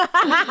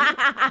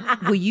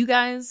 Anissa. Well, you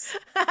guys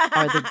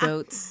are the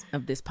goats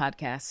of this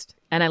podcast,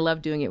 and I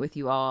love doing it with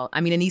you all. I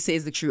mean, Anissa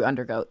is the true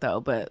undergoat, though,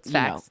 but you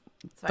know,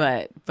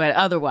 but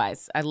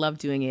otherwise, I love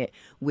doing it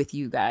with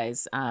you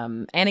guys,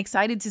 and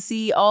excited to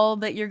see all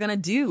that you're gonna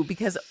do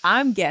because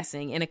I'm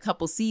guessing in a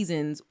couple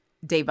seasons,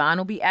 Davon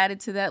will be added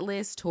to that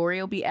list. Tori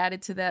will be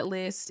added to that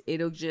list.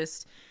 It'll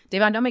just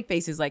Davon, don't make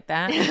faces like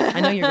that. I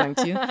know you're going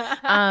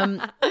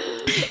to.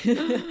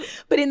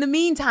 But in the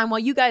meantime, while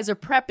you guys are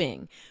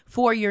prepping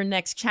for your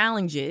next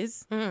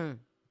challenges,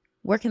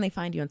 where can they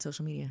find you on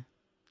social media?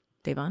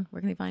 Davon, where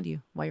can they find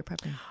you while you're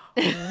prepping?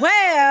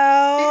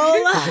 Well,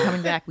 You're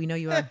coming back. We know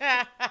you are.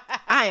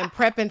 I am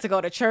prepping to go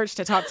to church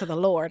to talk to the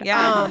Lord.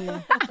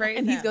 Yeah. Praise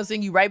And he's him. going to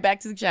send you right back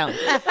to the challenge.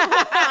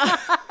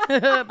 Be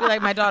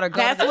like my daughter. Go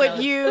That's to the what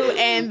challenge. you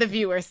and the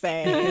viewers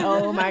say.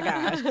 Oh my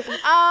gosh. As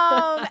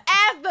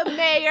the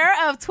mayor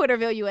of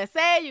Twitterville,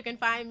 USA, you can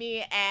find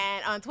me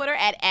on Twitter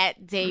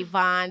at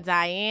Davon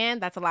Diane.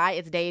 That's a lie.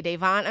 It's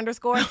Davon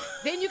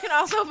 _. Then you can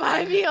also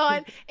find me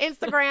on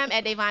Instagram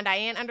at Davon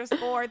Diane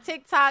 _,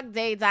 TikTok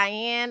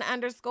Diane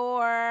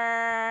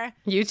 _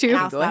 YouTube.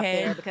 I'll Go stop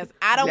ahead. there because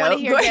I don't No, want to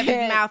hear go Devin's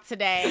ahead. mouth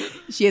today.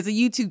 She has a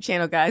YouTube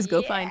channel, guys.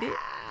 Go find it.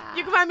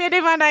 You can find me at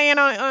Davon Diane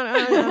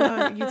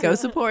on YouTube. Go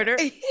support her.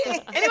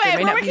 Anyway,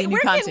 may not be any new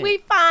where can content. we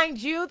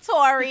find you,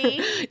 Tori?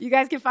 You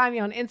guys can find me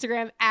on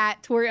Instagram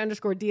at Tori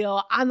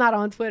 _deal. I'm not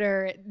on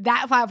Twitter.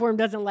 That platform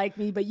doesn't like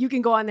me, but you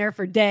can go on there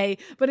for day.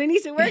 But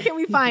Anissa, where can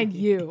we find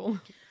you?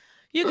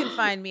 You can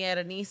find me at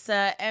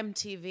Anissa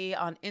MTV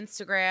on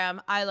Instagram.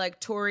 I like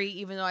Tori,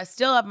 even though I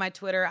still have my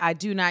Twitter. I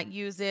do not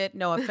use it.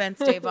 No offense,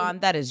 Davon.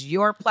 That is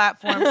your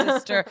platform,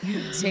 sister.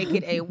 Take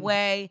it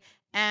away.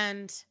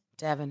 And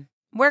Devin,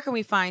 where can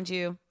we find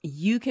you?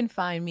 You can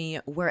find me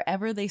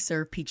wherever they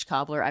serve peach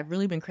cobbler. I've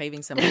really been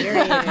craving some. You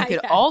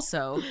could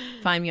also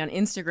find me on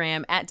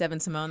Instagram at Devin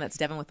Simone. That's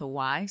Devin with a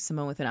Y,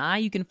 Simone with an I.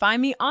 You can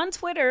find me on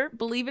Twitter,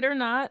 believe it or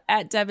not,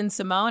 at Devin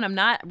Simone. I'm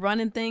not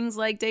running things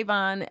like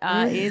Davon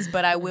is,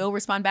 but I will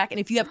respond back. And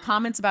if you have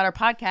comments about our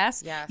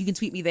podcast, you can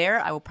tweet me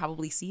there. I will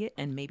probably see it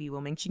and maybe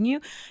we'll mention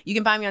you. You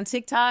can find me on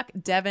TikTok,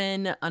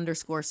 Devin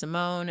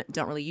 _Simone.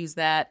 Don't really use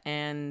that.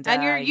 And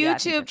your yeah, I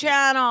think YouTube that's it.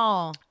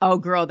 channel. Oh,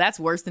 girl, that's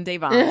worse than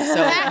Davon.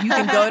 So you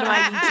can go to my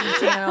YouTube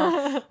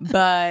channel,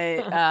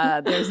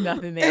 but there's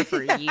nothing there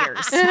for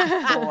years.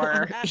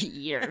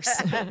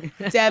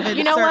 Devin,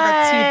 You know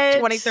circa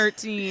what?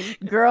 2013.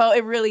 Girl,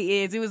 it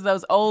really is. It was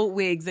those old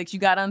wigs that you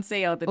got on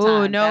sale at the time.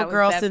 Oh, no, That's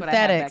girl, what I had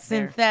back synthetics.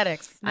 there.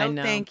 Synthetics. I No,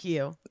 know. thank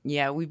you.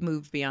 Yeah, we've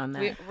moved beyond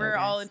that. We're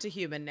all into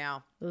human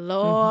now.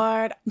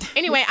 Lord.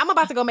 Anyway, I'm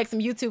about to go make some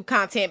YouTube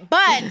content,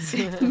 but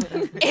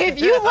if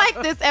you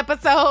like this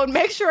episode,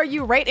 make sure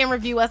you rate and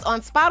review us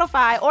on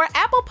Spotify or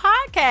Apple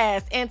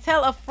Podcasts and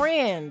tell a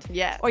friend.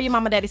 Yes. Or your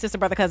mama, daddy, sister,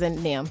 brother,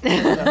 cousin, them.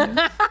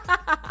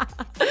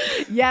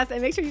 Yes,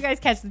 and make sure you guys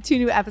catch the 2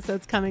 new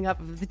episodes coming up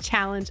of The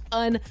Challenge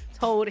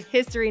Untold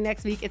History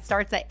next week. It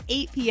starts at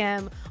 8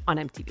 p.m. on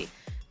MTV.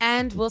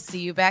 And we'll see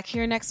you back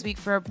here next week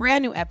for a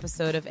brand new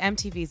episode of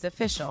MTV's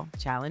official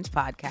Challenge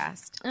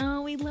podcast.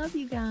 Oh, we love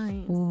you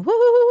guys.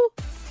 Woo!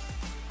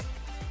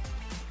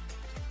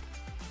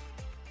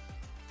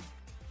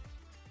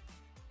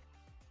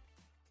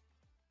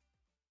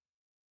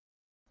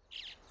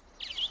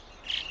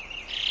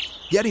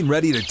 Getting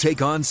ready to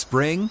take on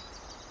spring?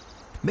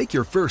 Make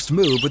your first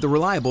move with the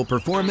reliable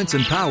performance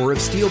and power of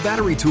Steel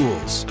battery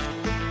tools.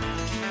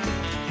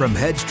 From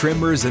hedge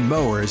trimmers and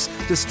mowers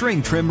to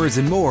string trimmers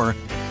and more,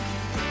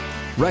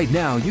 right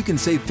now you can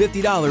save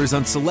 $50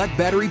 on select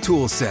battery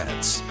tool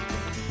sets.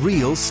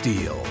 Real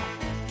Steel.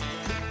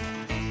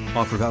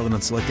 Offer valid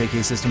on select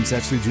AK system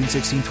sets through June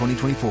 16,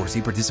 2024.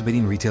 See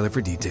participating retailer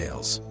for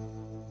details.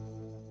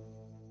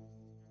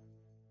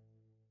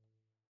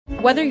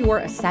 Whether you're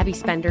a savvy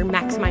spender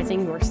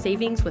maximizing your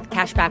savings with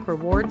cashback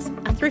rewards,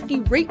 a thrifty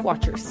rate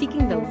watcher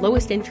seeking the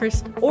lowest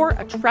interest, or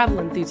a travel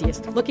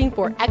enthusiast looking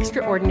for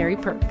extraordinary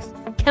perks,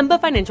 Kemba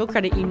Financial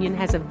Credit Union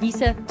has a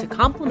visa to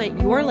complement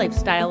your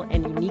lifestyle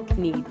and unique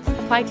needs.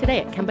 Apply today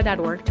at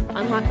Kemba.org to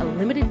unlock a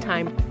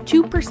limited-time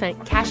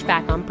 2% cash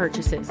back on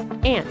purchases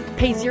and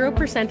pay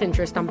 0%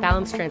 interest on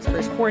balance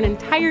transfers for an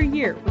entire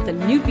year with a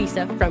new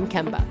visa from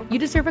Kemba. You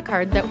deserve a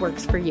card that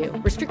works for you.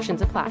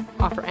 Restrictions apply.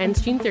 Offer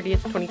ends June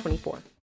 30th, 2024.